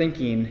remember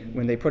thinking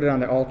when they put it on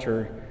the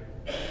altar,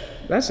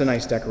 that's a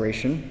nice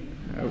decoration.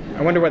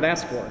 I wonder what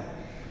that's for.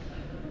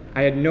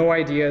 I had no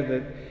idea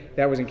that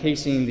that was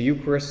encasing the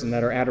Eucharist and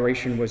that our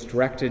adoration was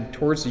directed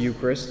towards the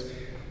Eucharist.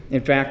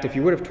 In fact, if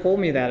you would have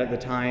told me that at the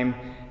time,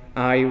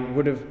 I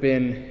would have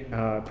been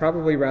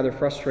probably rather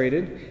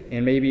frustrated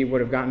and maybe would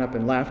have gotten up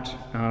and left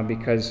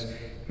because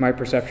my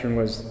perception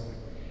was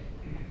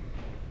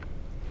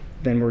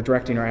then we're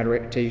directing our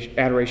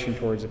adoration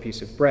towards a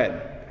piece of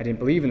bread. I didn't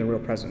believe in the real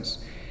presence.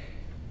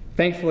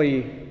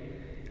 Thankfully,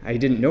 I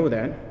didn't know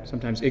that.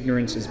 Sometimes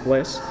ignorance is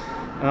bliss.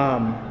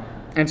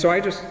 And so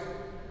I just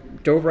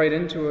dove right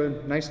into a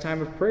nice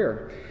time of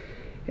prayer.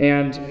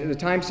 And the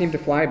time seemed to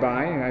fly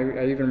by.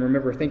 I even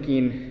remember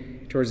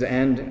thinking towards the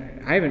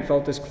end, I haven't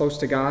felt this close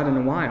to God in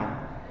a while.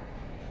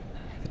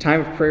 The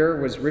time of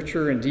prayer was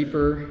richer and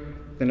deeper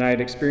than I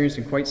had experienced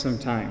in quite some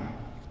time.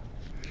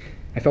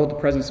 I felt the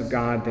presence of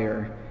God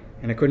there,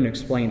 and I couldn't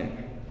explain it.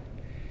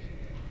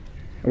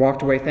 I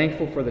walked away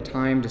thankful for the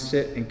time to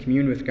sit and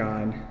commune with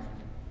God,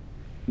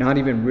 not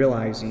even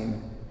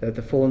realizing that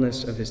the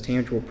fullness of His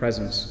tangible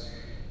presence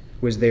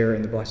was there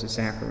in the Blessed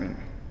Sacrament.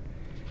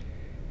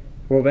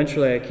 Well,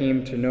 eventually I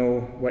came to know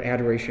what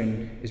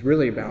adoration is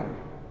really about.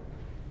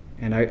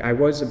 And I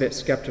was a bit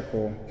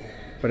skeptical,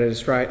 but I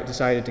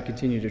decided to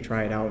continue to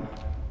try it out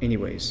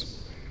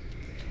anyways.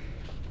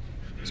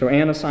 So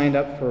Anna signed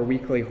up for a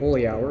weekly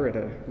holy hour at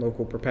a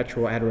local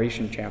perpetual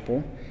adoration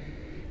chapel,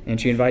 and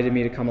she invited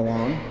me to come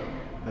along.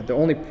 The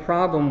only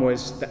problem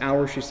was the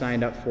hour she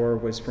signed up for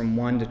was from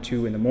 1 to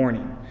 2 in the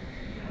morning.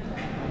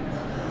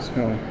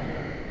 So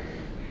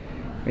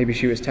maybe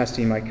she was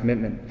testing my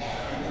commitment.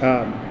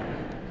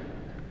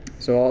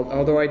 So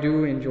although I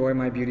do enjoy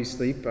my beauty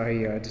sleep,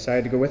 I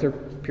decided to go with her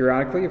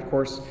periodically, of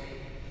course,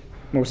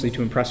 mostly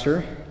to impress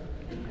her.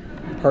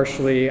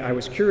 Partially, I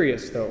was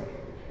curious, though.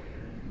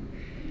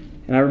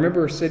 And I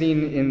remember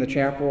sitting in the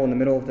chapel in the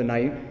middle of the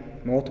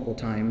night multiple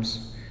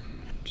times,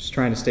 just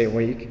trying to stay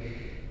awake,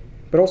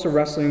 but also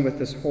wrestling with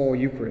this whole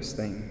Eucharist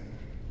thing.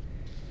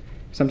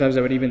 Sometimes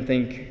I would even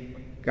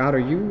think, God, are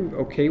you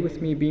okay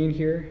with me being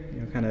here?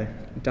 Kind of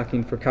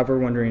ducking for cover,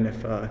 wondering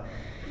if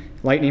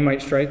lightning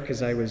might strike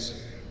because I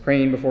was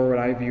praying before what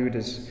I viewed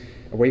as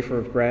a wafer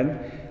of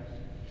bread.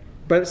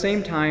 But at the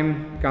same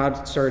time,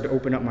 God started to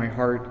open up my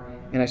heart,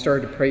 and I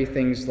started to pray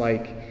things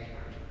like,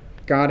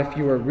 God, if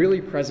you are really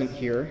present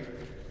here,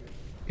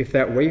 if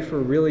that wafer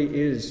really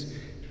is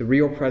the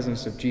real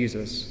presence of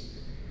Jesus,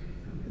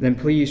 then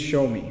please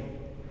show me.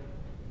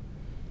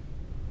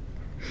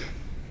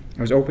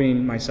 I was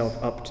opening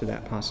myself up to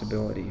that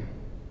possibility.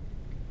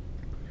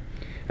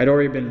 I'd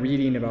already been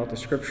reading about the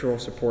scriptural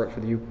support for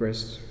the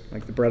Eucharist,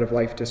 like the Bread of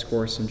Life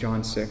discourse in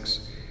John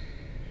 6,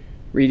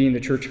 reading the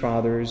Church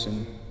Fathers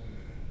and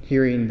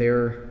hearing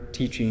their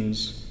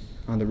teachings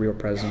on the real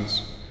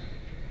presence.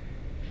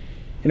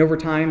 And over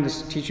time,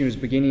 this teaching was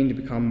beginning to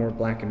become more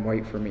black and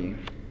white for me.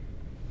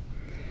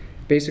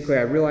 Basically,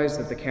 I realized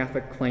that the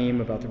Catholic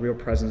claim about the real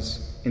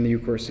presence in the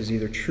Eucharist is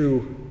either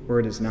true or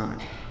it is not.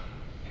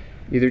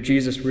 Either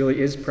Jesus really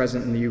is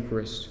present in the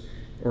Eucharist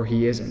or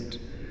He isn't.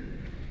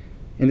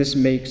 And this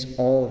makes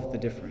all of the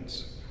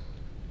difference.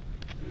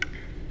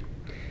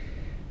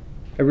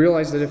 I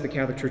realized that if the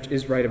Catholic Church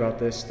is right about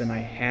this, then I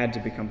had to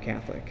become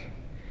Catholic.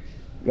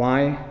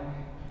 Why?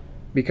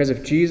 Because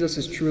if Jesus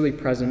is truly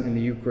present in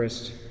the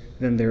Eucharist,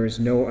 then there is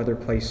no other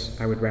place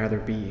I would rather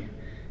be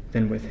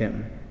than with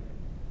Him.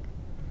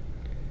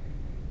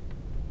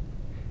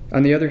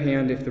 On the other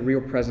hand, if the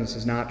real presence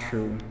is not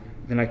true,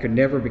 then I could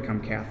never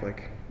become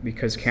Catholic,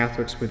 because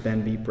Catholics would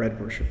then be bread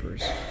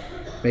worshippers,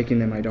 making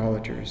them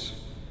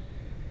idolaters.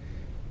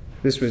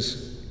 This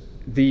was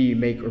the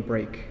make or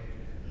break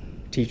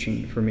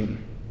teaching for me.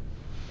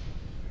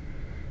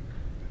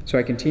 So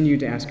I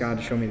continued to ask God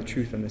to show me the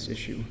truth on this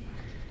issue.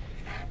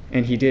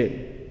 And He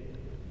did.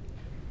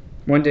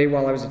 One day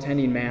while I was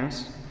attending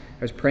Mass,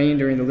 I was praying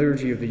during the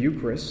liturgy of the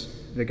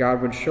Eucharist that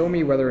God would show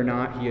me whether or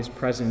not He is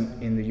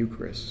present in the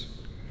Eucharist.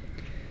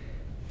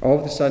 All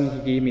of a sudden,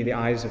 He gave me the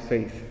eyes of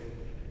faith,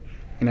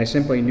 and I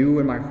simply knew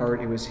in my heart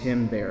it was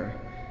Him there.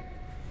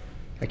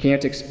 I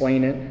can't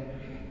explain it,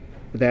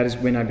 but that is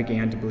when I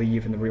began to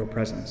believe in the real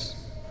presence.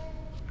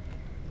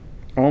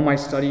 All my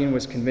studying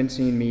was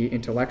convincing me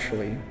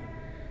intellectually,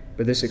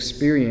 but this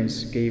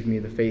experience gave me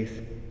the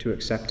faith to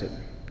accept it.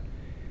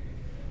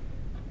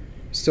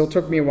 It still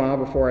took me a while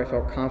before I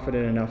felt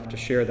confident enough to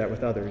share that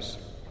with others.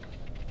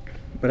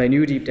 but I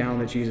knew deep down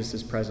that Jesus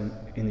is present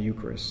in the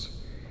Eucharist,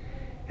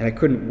 and I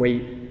couldn't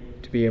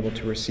wait to be able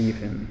to receive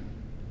him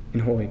in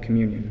Holy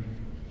Communion.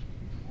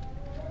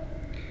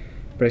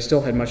 But I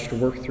still had much to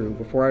work through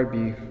before I would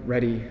be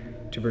ready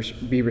to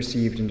be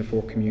received into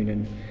full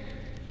communion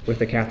with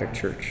the Catholic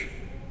Church.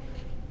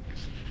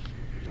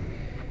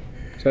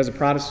 So as a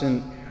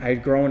Protestant, I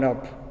had grown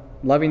up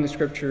loving the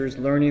Scriptures,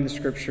 learning the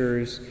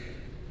Scriptures,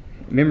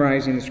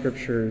 memorizing the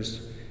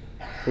Scriptures,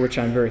 for which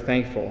I'm very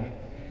thankful.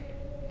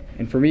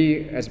 And for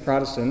me, as a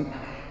Protestant,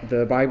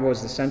 the Bible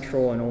is the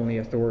central and only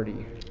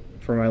authority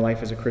for my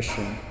life as a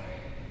Christian.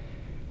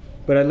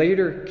 But I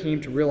later came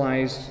to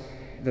realize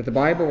that the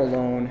Bible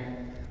alone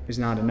is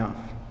not enough.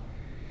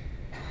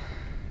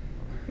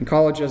 In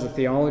college, as a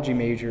theology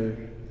major,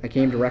 I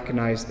came to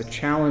recognize the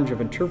challenge of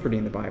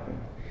interpreting the Bible.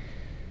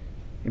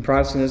 In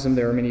Protestantism,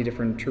 there are many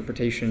different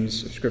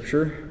interpretations of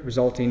Scripture,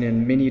 resulting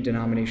in many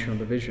denominational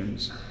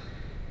divisions.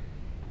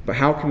 But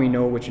how can we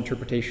know which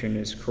interpretation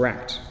is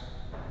correct?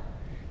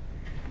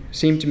 It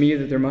seemed to me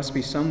that there must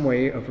be some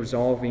way of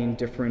resolving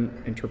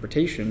different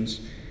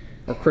interpretations,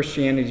 or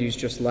Christianity is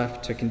just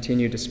left to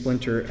continue to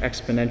splinter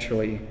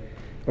exponentially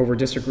over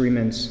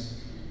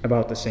disagreements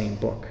about the same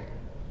book.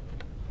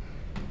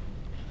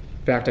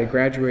 In fact, I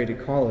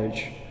graduated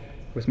college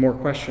with more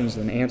questions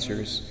than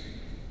answers,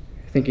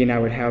 thinking I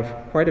would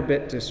have quite a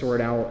bit to sort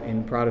out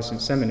in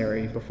Protestant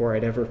seminary before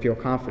I'd ever feel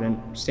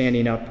confident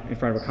standing up in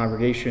front of a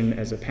congregation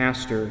as a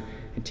pastor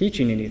and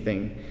teaching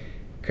anything,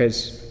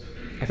 because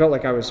I felt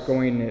like I was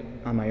going it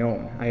on my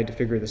own. I had to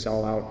figure this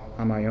all out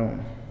on my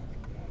own.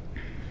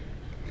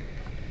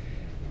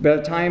 But at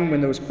a time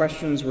when those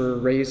questions were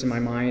raised in my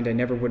mind, I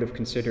never would have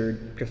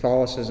considered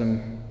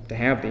Catholicism to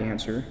have the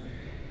answer.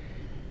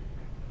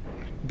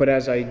 But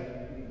as I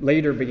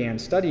later began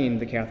studying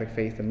the Catholic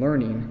faith and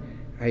learning,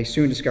 I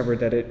soon discovered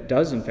that it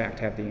does in fact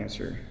have the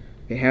answer.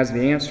 It has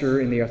the answer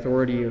in the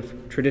authority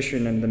of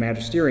tradition and the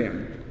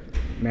magisterium,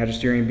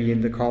 magisterium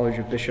being the college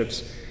of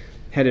bishops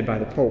headed by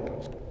the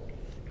Pope.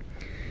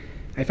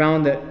 I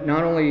found that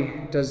not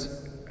only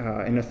does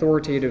an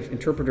authoritative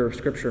interpreter of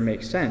Scripture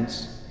make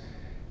sense,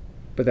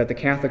 but that the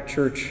Catholic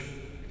Church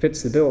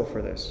fits the bill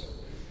for this.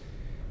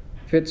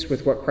 Fits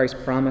with what Christ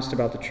promised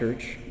about the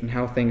Church and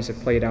how things have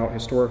played out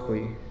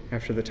historically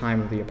after the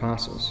time of the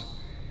apostles.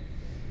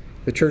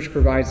 The Church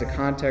provides the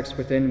context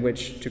within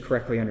which to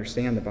correctly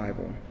understand the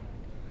Bible.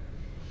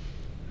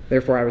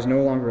 Therefore, I was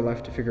no longer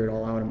left to figure it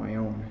all out on my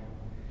own.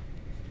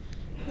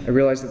 I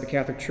realized that the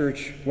Catholic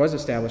Church was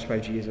established by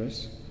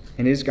Jesus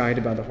and is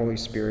guided by the Holy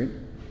Spirit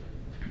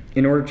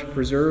in order to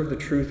preserve the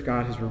truth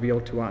God has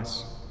revealed to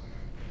us.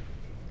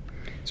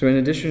 So in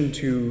addition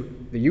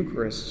to the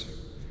Eucharist,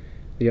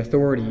 the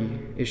authority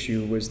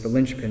issue was the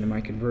linchpin in my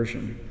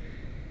conversion.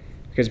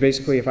 Because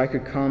basically, if I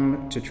could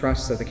come to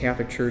trust that the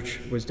Catholic Church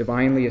was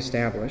divinely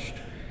established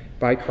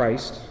by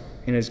Christ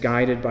and is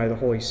guided by the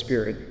Holy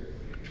Spirit,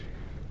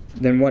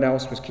 then what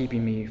else was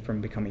keeping me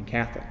from becoming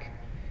Catholic?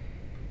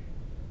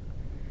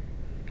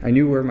 I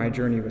knew where my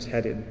journey was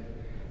headed,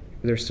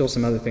 but there's still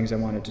some other things I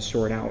wanted to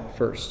sort out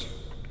first.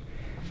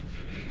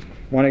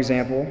 One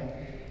example,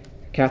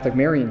 Catholic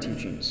Marian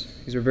teachings.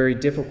 These were very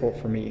difficult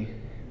for me,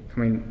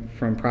 coming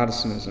from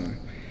Protestantism.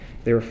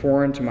 They were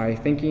foreign to my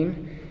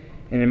thinking,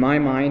 and in my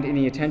mind,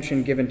 any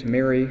attention given to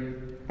Mary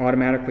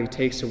automatically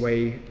takes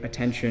away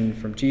attention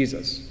from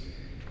Jesus.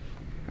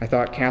 I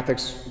thought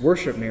Catholics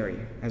worship Mary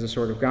as a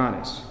sort of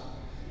goddess.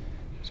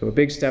 So a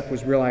big step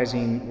was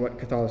realizing what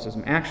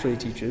Catholicism actually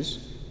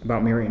teaches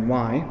about Mary and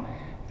why,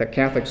 that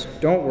Catholics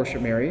don't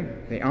worship Mary,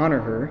 they honor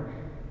her,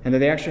 and that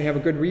they actually have a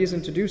good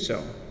reason to do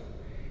so.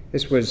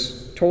 This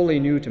was totally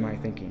new to my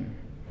thinking.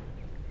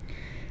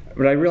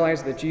 But I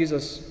realized that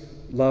Jesus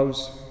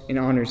loves and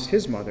honors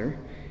his mother,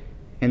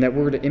 and that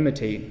we're to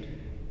imitate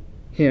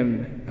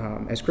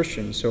him as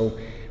Christians. So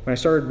when I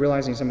started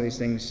realizing some of these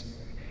things,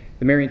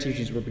 the Marian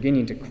teachings were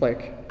beginning to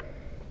click.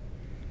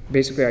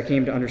 Basically, I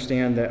came to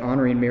understand that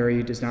honoring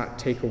Mary does not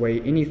take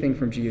away anything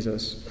from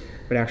Jesus,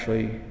 but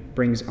actually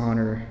brings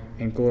honor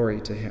and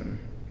glory to him.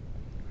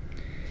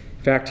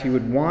 In fact, he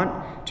would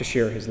want to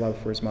share his love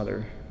for his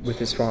mother with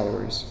his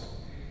followers.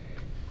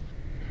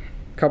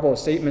 A couple of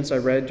statements I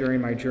read during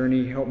my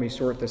journey helped me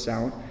sort this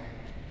out.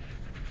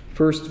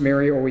 First,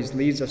 Mary always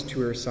leads us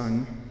to her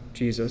son,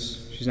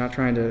 Jesus. She's not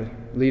trying to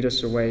lead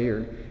us away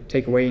or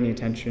take away any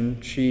attention.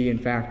 She, in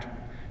fact,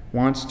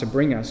 wants to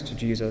bring us to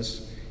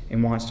Jesus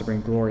and wants to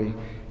bring glory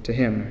to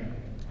him.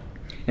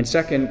 And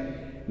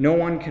second, no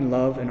one can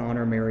love and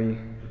honor Mary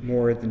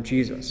more than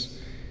Jesus.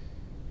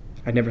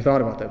 I'd never thought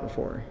about that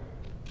before.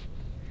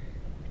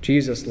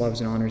 Jesus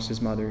loves and honors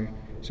his mother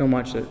so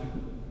much that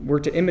we're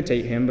to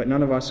imitate him, but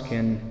none of us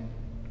can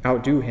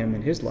outdo him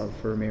in his love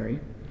for Mary.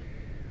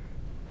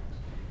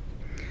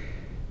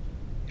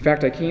 In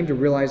fact, I came to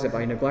realize that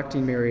by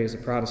neglecting Mary as a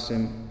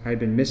Protestant, I had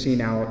been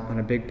missing out on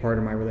a big part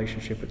of my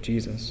relationship with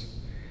Jesus.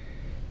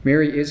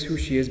 Mary is who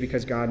she is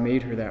because God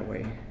made her that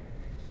way.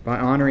 By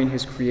honoring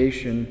his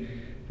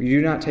creation, we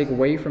do not take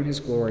away from his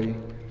glory,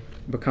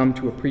 but come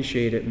to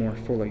appreciate it more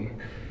fully.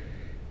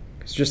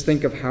 Because just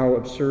think of how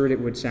absurd it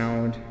would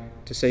sound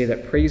to say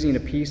that praising a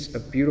piece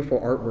of beautiful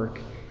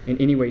artwork in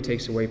any way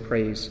takes away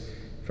praise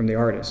from the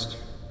artist.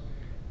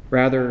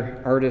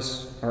 Rather,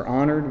 artists are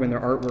honored when their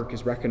artwork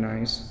is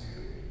recognized,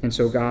 and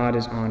so God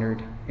is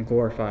honored and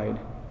glorified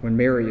when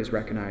Mary is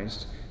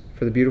recognized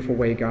for the beautiful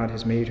way God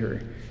has made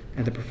her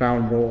and the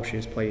profound role she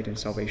has played in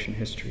salvation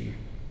history.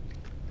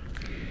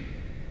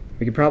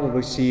 We can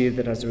probably see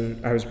that as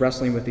I was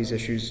wrestling with these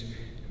issues,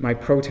 my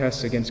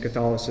protests against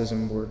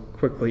Catholicism were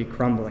quickly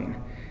crumbling.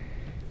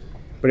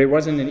 But it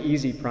wasn't an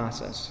easy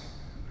process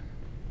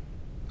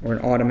or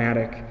an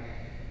automatic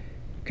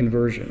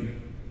conversion.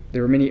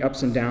 There were many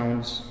ups and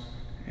downs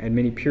and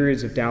many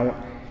periods of doubt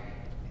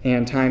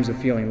and times of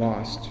feeling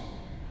lost.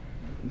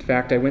 In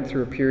fact, I went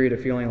through a period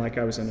of feeling like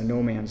I was in a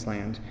no man's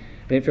land.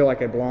 I didn't feel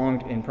like I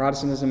belonged in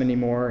Protestantism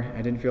anymore.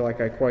 I didn't feel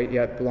like I quite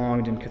yet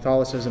belonged in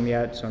Catholicism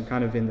yet, so I'm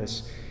kind of in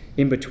this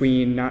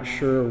in-between, not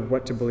sure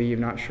what to believe,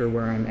 not sure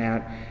where I'm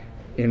at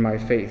in my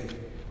faith.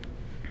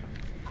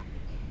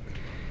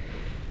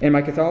 And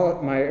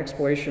my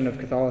exploration of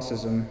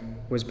Catholicism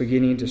was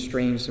beginning to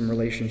strain some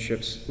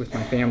relationships with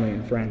my family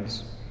and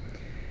friends.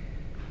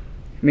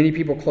 Many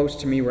people close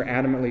to me were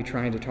adamantly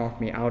trying to talk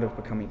me out of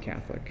becoming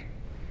Catholic.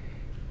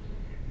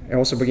 I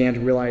also began to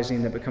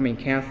realizing that becoming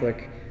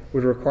Catholic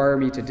would require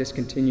me to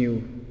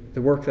discontinue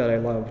the work that I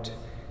loved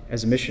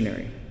as a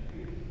missionary.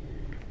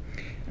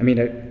 I mean,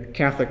 a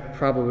Catholic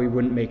probably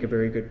wouldn't make a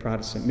very good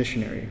Protestant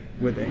missionary,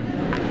 would they?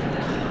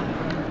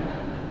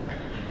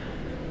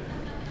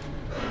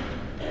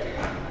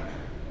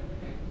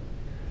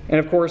 And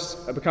of course,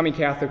 becoming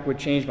Catholic would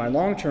change my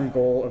long-term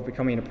goal of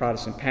becoming a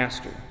Protestant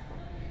pastor.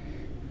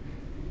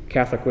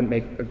 Catholic wouldn't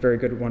make a very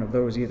good one of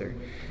those either.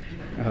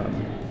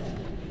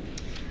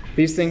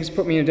 These things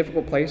put me in a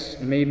difficult place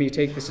and made me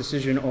take this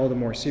decision all the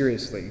more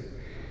seriously.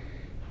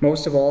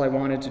 Most of all, I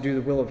wanted to do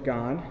the will of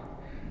God,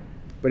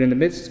 but in the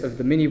midst of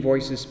the many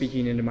voices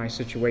speaking into my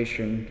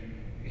situation,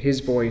 His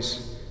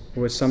voice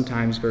was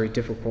sometimes very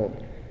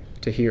difficult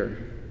to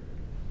hear.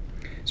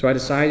 So I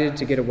decided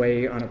to get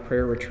away on a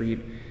prayer retreat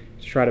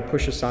to try to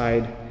push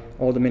aside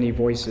all the many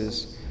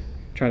voices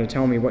trying to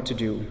tell me what to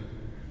do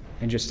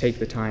and just take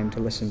the time to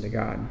listen to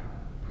God.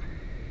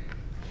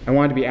 I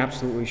wanted to be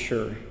absolutely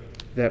sure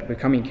that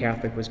becoming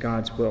Catholic was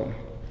God's will,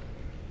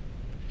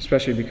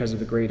 especially because of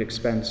the great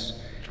expense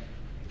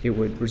it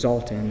would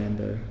result in and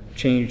the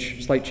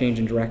slight change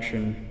in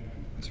direction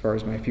as far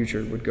as my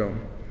future would go.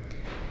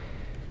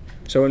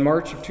 So in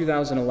March of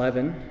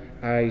 2011,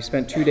 I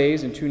spent 2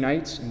 days and 2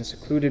 nights in a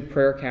secluded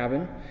prayer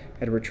cabin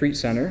at a retreat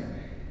center.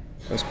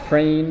 I was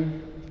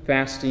praying,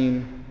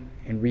 fasting,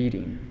 and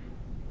reading,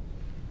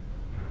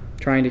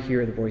 trying to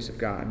hear the voice of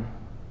God.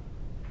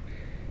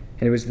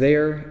 And it was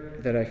there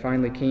that I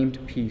finally came to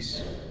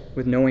peace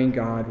with knowing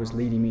God was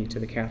leading me to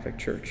the Catholic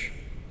Church.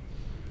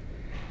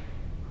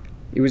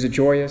 It was a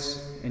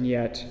joyous and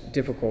yet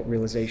difficult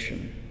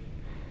realization.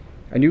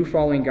 I knew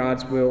following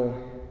God's will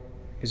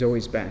is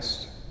always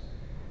best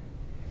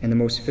and the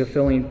most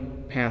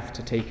fulfilling path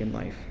to take in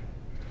life.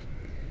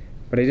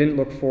 But I didn't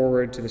look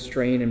forward to the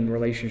strain in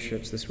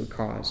relationships this would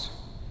cause.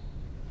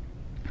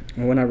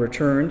 And when I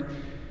returned,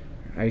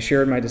 I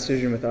shared my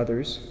decision with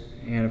others,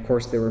 and of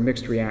course there were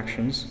mixed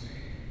reactions.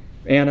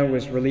 Anna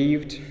was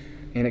relieved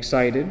and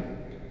excited,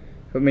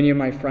 but many of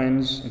my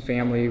friends and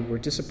family were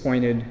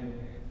disappointed,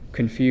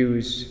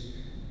 confused,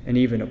 and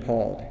even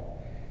appalled.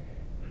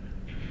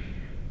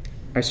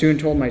 I soon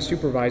told my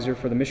supervisor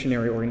for the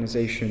missionary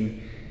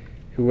organization,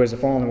 who was a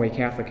fallen away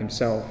Catholic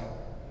himself,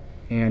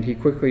 and he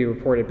quickly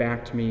reported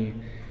back to me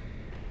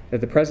that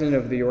the president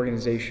of the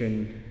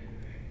organization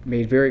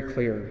made very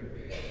clear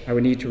I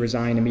would need to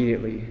resign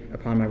immediately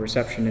upon my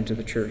reception into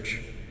the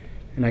church,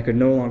 and I could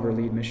no longer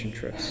lead mission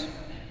trips.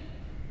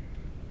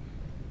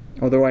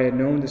 Although I had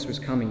known this was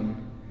coming,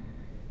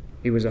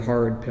 it was a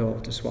hard pill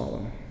to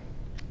swallow.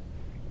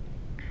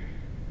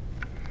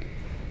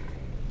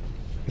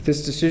 With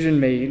this decision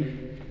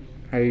made,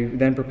 I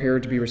then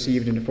prepared to be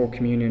received into full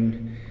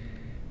communion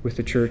with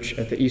the church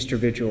at the Easter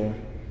Vigil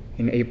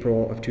in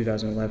April of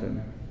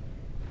 2011.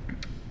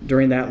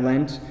 During that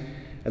Lent,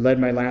 I led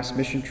my last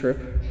mission trip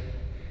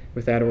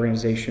with that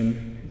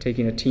organization,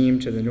 taking a team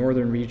to the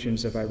northern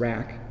regions of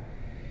Iraq.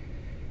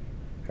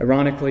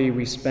 Ironically,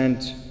 we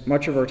spent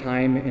much of our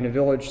time in a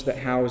village that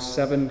housed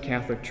 7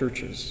 Catholic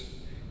churches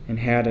and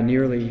had a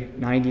nearly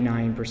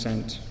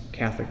 99%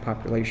 Catholic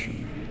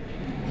population.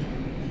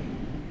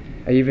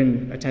 I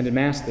even attended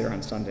Mass there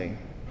on Sunday.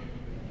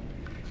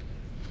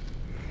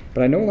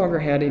 But I no longer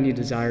had any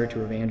desire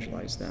to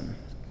evangelize them.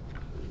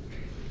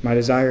 My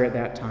desire at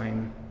that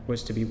time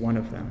was to be one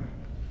of them.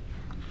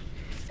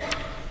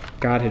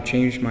 God had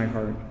changed my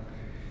heart,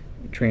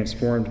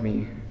 transformed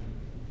me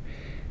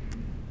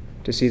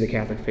to see the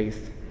Catholic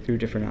faith through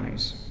different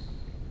eyes.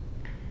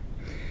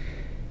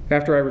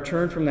 After I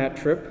returned from that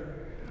trip,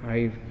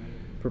 I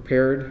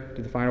prepared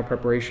to the final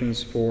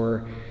preparations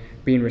for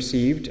being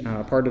received.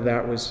 Part of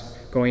that was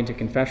going to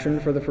confession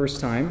for the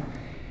first time.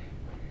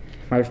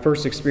 My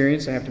first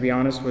experience, I have to be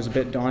honest, was a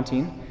bit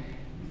daunting.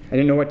 I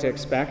didn't know what to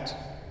expect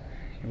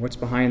and what's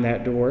behind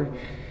that door.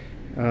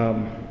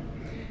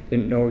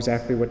 didn't know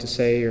exactly what to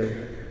say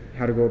or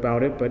how to go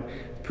about it, but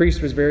the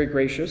priest was very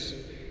gracious.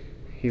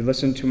 He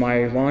listened to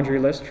my laundry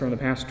list from the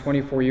past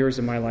 24 years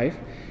of my life.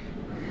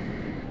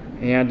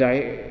 And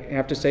I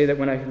have to say that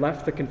when I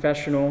left the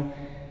confessional,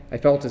 I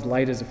felt as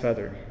light as a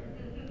feather.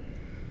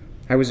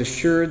 I was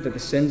assured that the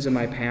sins of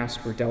my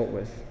past were dealt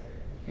with,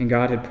 and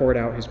God had poured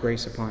out his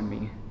grace upon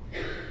me.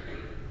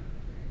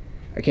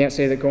 I can't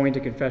say that going to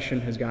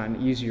confession has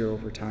gotten easier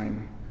over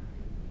time,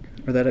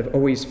 or that I've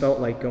always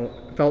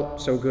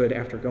felt so good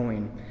after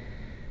going,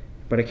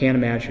 but I can't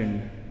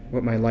imagine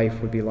what my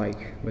life would be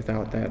like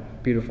without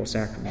that beautiful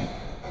sacrament.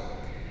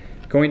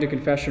 Going to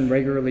confession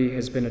regularly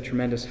has been a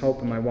tremendous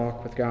help in my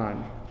walk with God.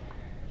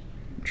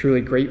 I'm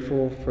truly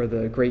grateful for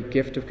the great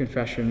gift of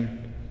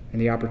confession and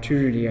the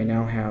opportunity I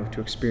now have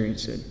to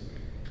experience it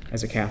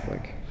as a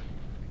Catholic.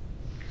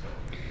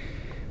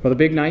 Well, the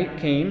big night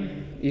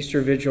came,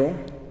 Easter Vigil,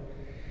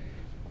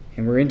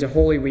 and we're into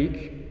Holy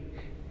Week.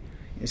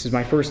 This is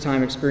my first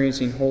time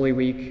experiencing Holy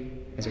Week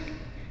as a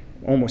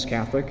almost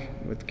Catholic,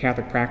 with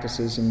Catholic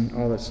practices and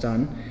all that's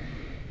done.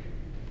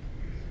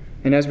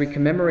 And as we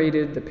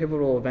commemorated the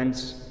pivotal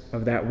events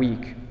of that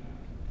week,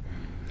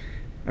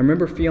 I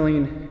remember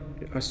feeling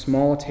a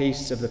small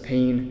taste of the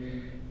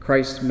pain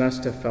Christ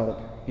must have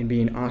felt in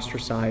being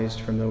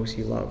ostracized from those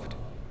he loved.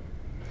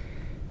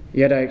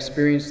 Yet I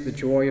experienced the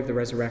joy of the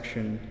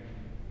resurrection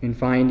in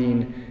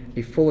finding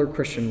a fuller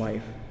Christian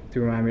life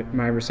through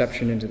my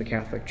reception into the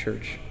Catholic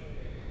Church.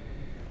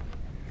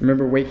 I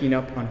remember waking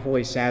up on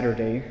Holy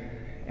Saturday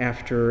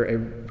after a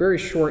very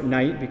short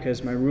night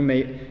because my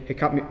roommate had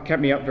kept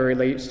me up very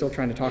late, still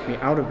trying to talk me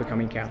out of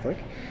becoming Catholic.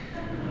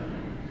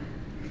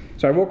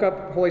 So I woke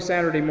up Holy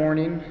Saturday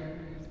morning,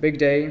 big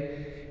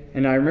day,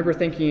 and I remember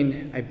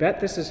thinking, I bet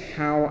this is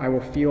how I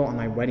will feel on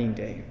my wedding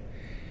day.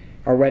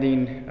 Our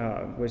wedding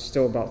was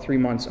still about 3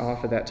 months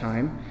off at that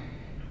time.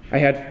 I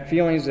had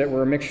feelings that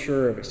were a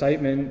mixture of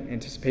excitement,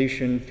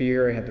 anticipation,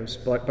 fear. I had those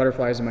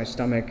butterflies in my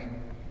stomach.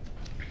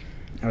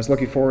 I was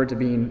looking forward to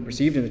being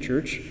received in the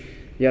church,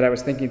 yet I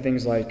was thinking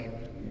things like,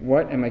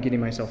 what am I getting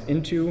myself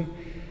into?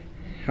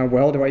 How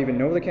well do I even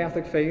know the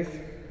Catholic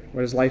faith?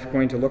 What is life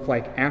going to look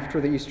like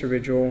after the Easter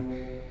Vigil?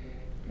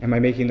 Am I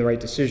making the right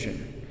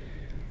decision?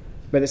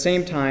 But at the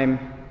same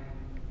time,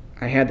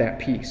 I had that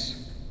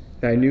peace,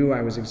 that I knew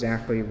I was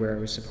exactly where I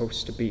was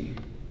supposed to be.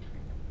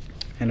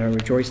 And I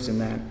rejoiced in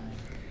that.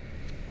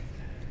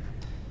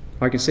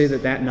 I can say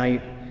that that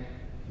night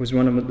was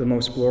one of the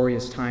most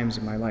glorious times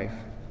of my life.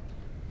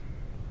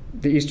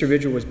 The Easter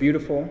Vigil was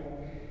beautiful.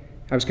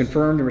 I was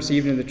confirmed and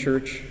received into the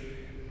church,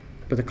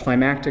 but the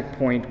climactic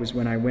point was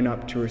when I went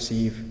up to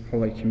receive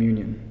Holy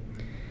Communion.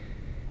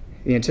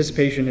 The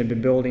anticipation had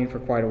been building for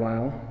quite a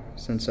while,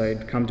 since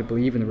I'd come to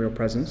believe in the real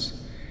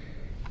presence.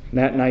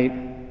 That night,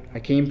 I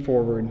came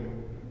forward,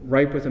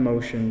 ripe with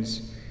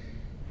emotions,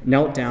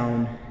 knelt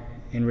down,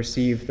 and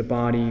received the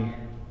body,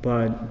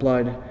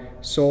 blood,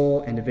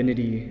 soul, and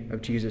divinity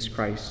of Jesus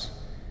Christ,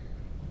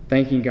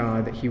 thanking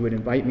God that he would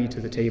invite me to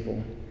the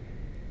table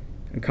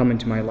and come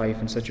into my life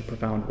in such a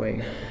profound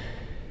way.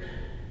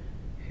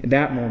 In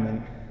that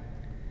moment,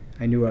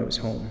 I knew I was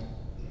home.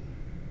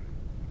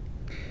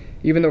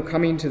 Even though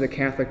coming to the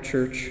Catholic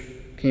Church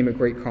came at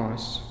great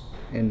cost,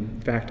 and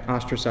in fact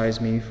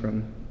ostracized me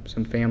from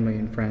some family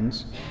and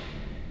friends,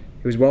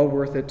 it was well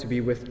worth it to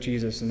be with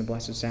Jesus in the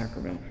Blessed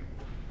Sacrament.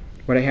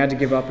 What I had to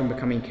give up in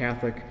becoming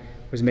Catholic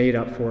was made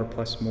up for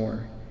plus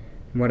more,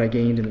 and what I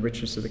gained in the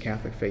richness of the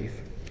Catholic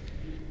faith.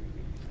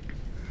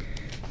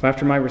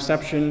 After my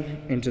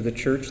reception into the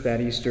church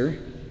that Easter,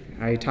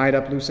 I tied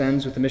up loose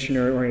ends with the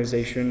missionary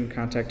organization,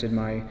 contacted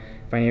my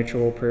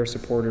financial prayer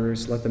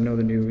supporters, let them know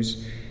the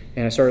news,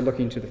 and I started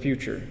looking to the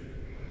future.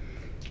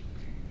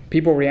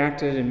 People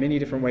reacted in many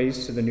different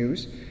ways to the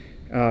news.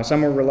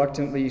 Some were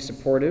reluctantly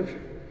supportive,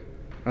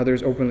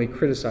 others openly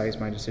criticized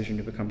my decision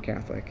to become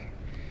Catholic.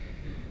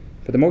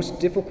 But the most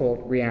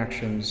difficult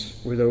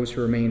reactions were those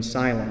who remained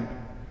silent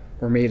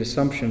or made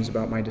assumptions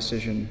about my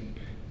decision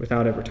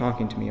without ever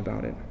talking to me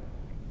about it.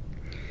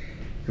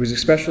 It was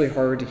especially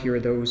hard to hear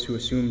those who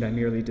assumed I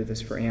merely did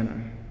this for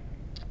Anna.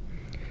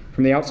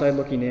 From the outside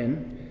looking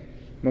in,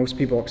 most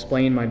people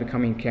explained my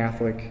becoming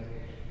Catholic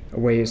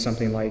away as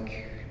something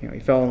like, he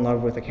fell in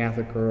love with a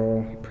Catholic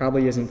girl, he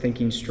probably isn't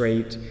thinking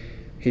straight,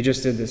 he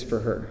just did this for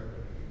her.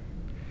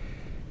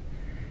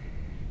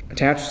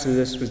 Attached to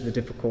this was the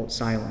difficult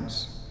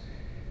silence.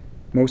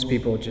 Most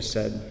people just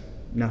said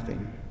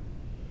nothing.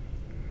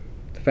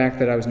 The fact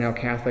that I was now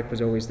Catholic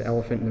was always the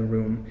elephant in the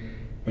room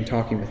when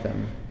talking with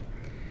them.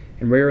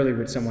 And rarely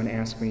would someone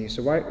ask me,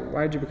 so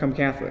why did you become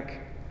Catholic?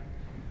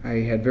 I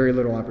had very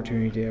little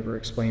opportunity to ever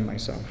explain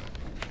myself.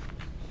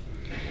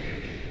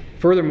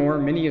 Furthermore,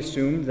 many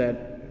assumed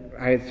that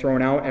I had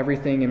thrown out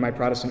everything in my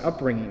Protestant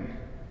upbringing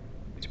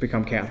to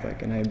become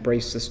Catholic, and I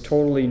embraced this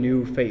totally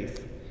new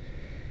faith.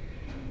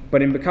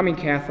 But in becoming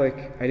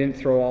Catholic, I didn't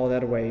throw all of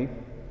that away.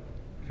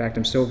 In fact,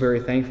 I'm still very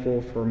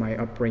thankful for my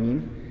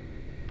upbringing.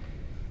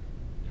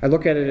 I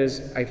look at it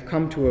as I've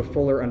come to a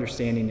fuller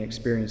understanding and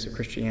experience of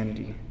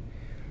Christianity.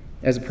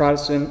 As a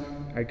Protestant,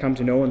 I'd come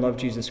to know and love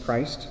Jesus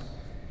Christ.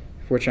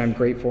 for which I'm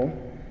grateful,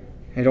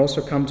 and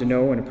also come to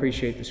know and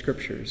appreciate the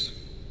Scriptures.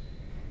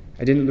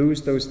 I didn't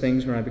lose those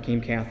things when I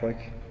became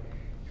Catholic.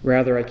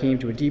 Rather, I came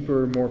to a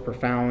deeper, more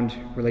profound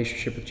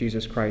relationship with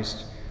Jesus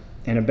Christ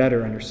and a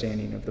better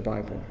understanding of the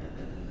Bible.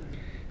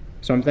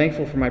 So I'm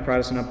thankful for my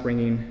Protestant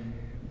upbringing,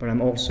 but I'm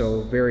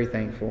also very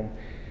thankful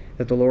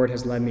that the Lord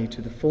has led me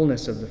to the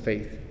fullness of the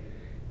faith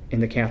in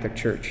the Catholic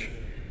Church.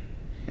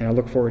 And I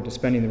look forward to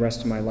spending the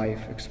rest of my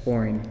life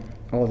exploring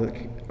all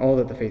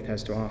that the faith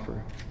has to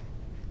offer.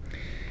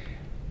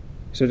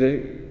 So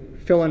to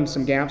fill in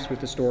some gaps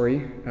with the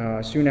story,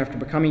 soon after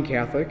becoming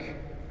Catholic,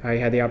 I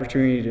had the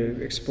opportunity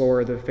to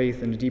explore the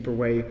faith in a deeper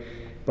way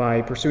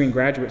by pursuing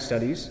graduate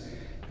studies.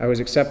 I was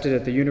accepted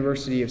at the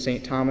University of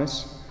St.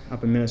 Thomas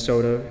up in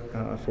Minnesota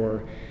for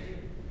a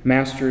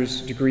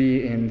master's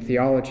degree in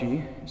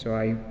theology. So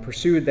I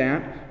pursued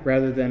that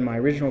rather than my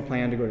original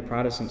plan to go to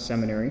Protestant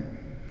seminary.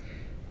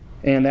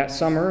 And that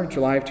summer,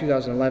 July of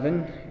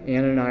 2011,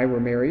 Anna and I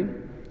were married,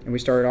 and we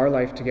started our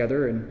life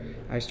together, and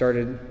I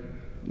started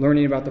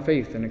learning about the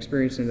faith and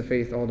experiencing the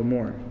faith all the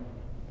more.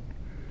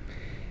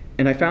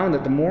 And I found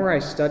that the more I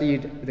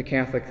studied the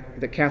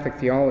Catholic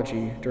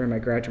theology during my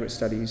graduate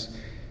studies,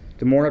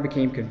 the more I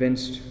became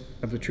convinced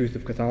of the truth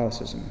of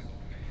Catholicism.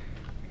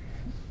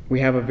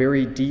 We have a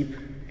very deep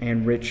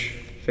and rich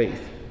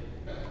faith.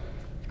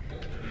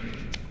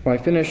 Well, I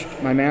finished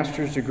my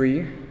master's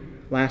degree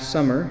last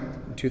summer,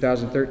 in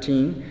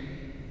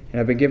 2013,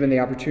 and I've been given the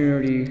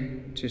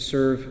opportunity to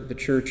serve the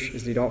church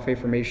as the Adult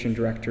Faith Formation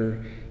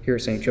Director here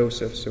at St.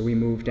 Joseph. So we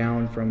moved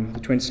down from the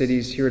Twin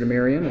Cities here to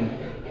Marion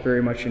and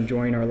very much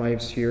enjoying our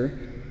lives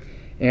here,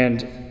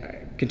 and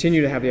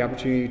continue to have the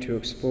opportunity to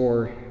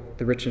explore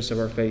the richness of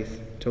our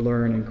faith, to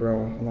learn and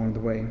grow along the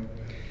way.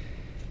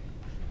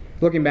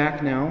 Looking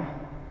back now,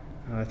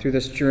 through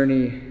this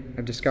journey,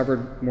 I've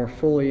discovered more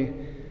fully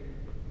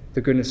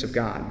the goodness of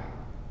God.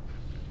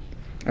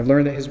 I've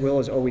learned that His will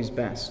is always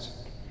best,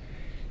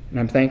 and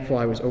I'm thankful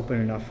I was open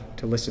enough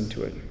to listen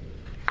to it.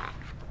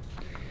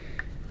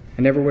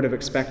 I never would have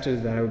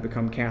expected that I would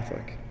become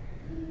Catholic.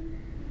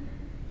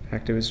 In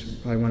fact, it was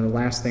probably one of the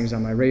last things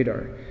on my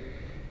radar.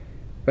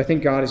 But I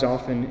think God is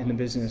often in the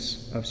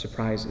business of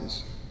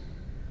surprises.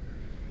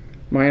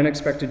 My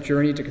unexpected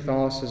journey to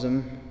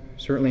Catholicism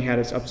certainly had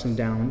its ups and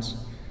downs,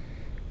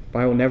 but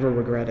I will never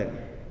regret it.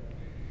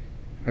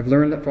 I've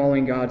learned that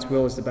following God's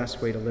will is the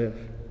best way to live.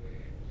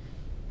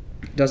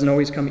 It doesn't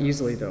always come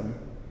easily, though.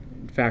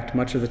 In fact,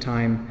 much of the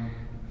time,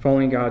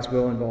 following God's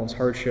will involves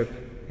hardship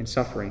and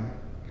suffering,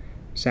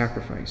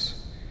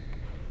 sacrifice.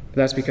 But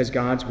that's because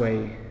God's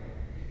way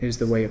is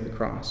the way of the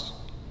cross.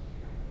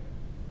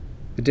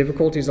 The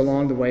difficulties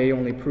along the way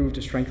only prove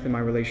to strengthen my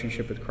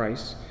relationship with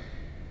Christ.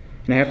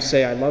 And I have to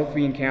say, I love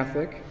being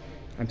Catholic.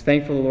 I'm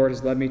thankful the Lord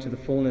has led me to the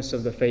fullness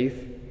of the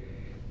faith,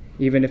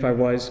 even if I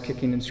was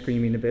kicking and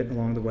screaming a bit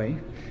along the way.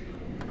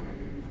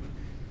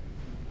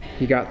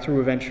 He got through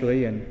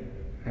eventually, and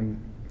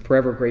I'm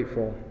forever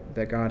grateful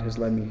that God has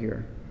led me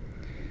here.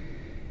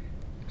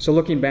 So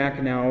looking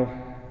back now,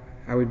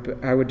 I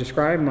would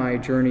describe my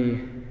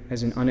journey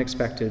as an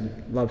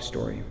unexpected love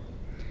story.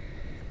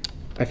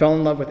 I fell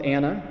in love with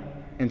Anna,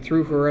 and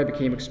through her I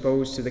became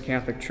exposed to the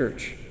Catholic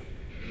Church.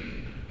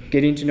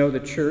 Getting to know the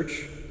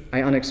Church,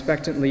 I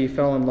unexpectedly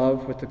fell in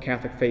love with the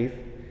Catholic faith,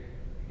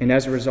 and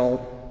as a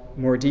result,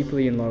 more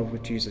deeply in love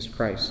with Jesus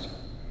Christ.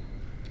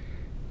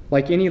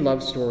 Like any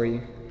love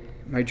story,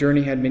 my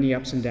journey had many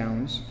ups and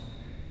downs.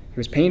 It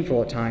was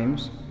painful at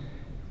times,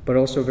 but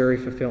also very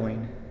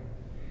fulfilling.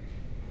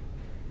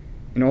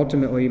 And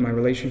ultimately, my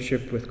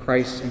relationship with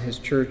Christ and His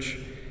Church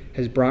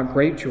has brought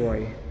great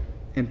joy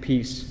and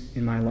peace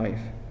in my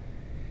life.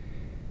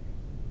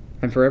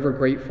 I'm forever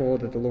grateful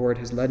that the Lord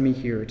has led me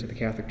here to the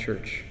Catholic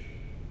Church.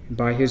 And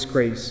by His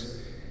grace,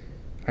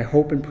 I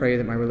hope and pray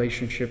that my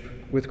relationship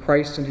with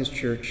Christ and His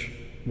Church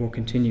will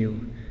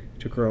continue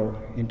to grow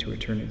into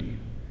eternity.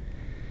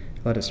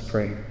 Let us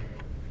pray.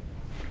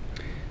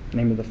 In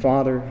the name of the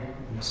Father,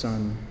 and the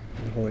Son,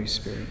 and the Holy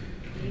Spirit.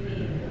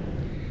 Amen.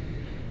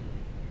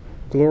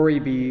 Glory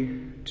be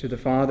to the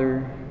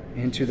Father,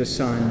 and to the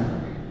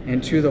Son,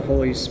 and to the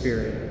Holy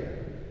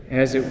Spirit,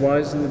 as it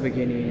was in the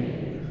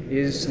beginning,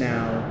 is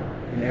now,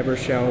 and ever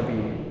shall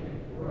be,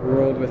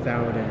 world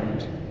without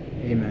end.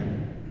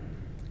 Amen.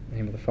 In the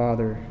name of the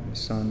Father, and the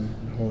Son,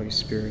 and the Holy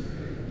Spirit.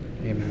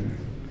 Amen.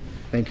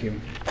 Thank you.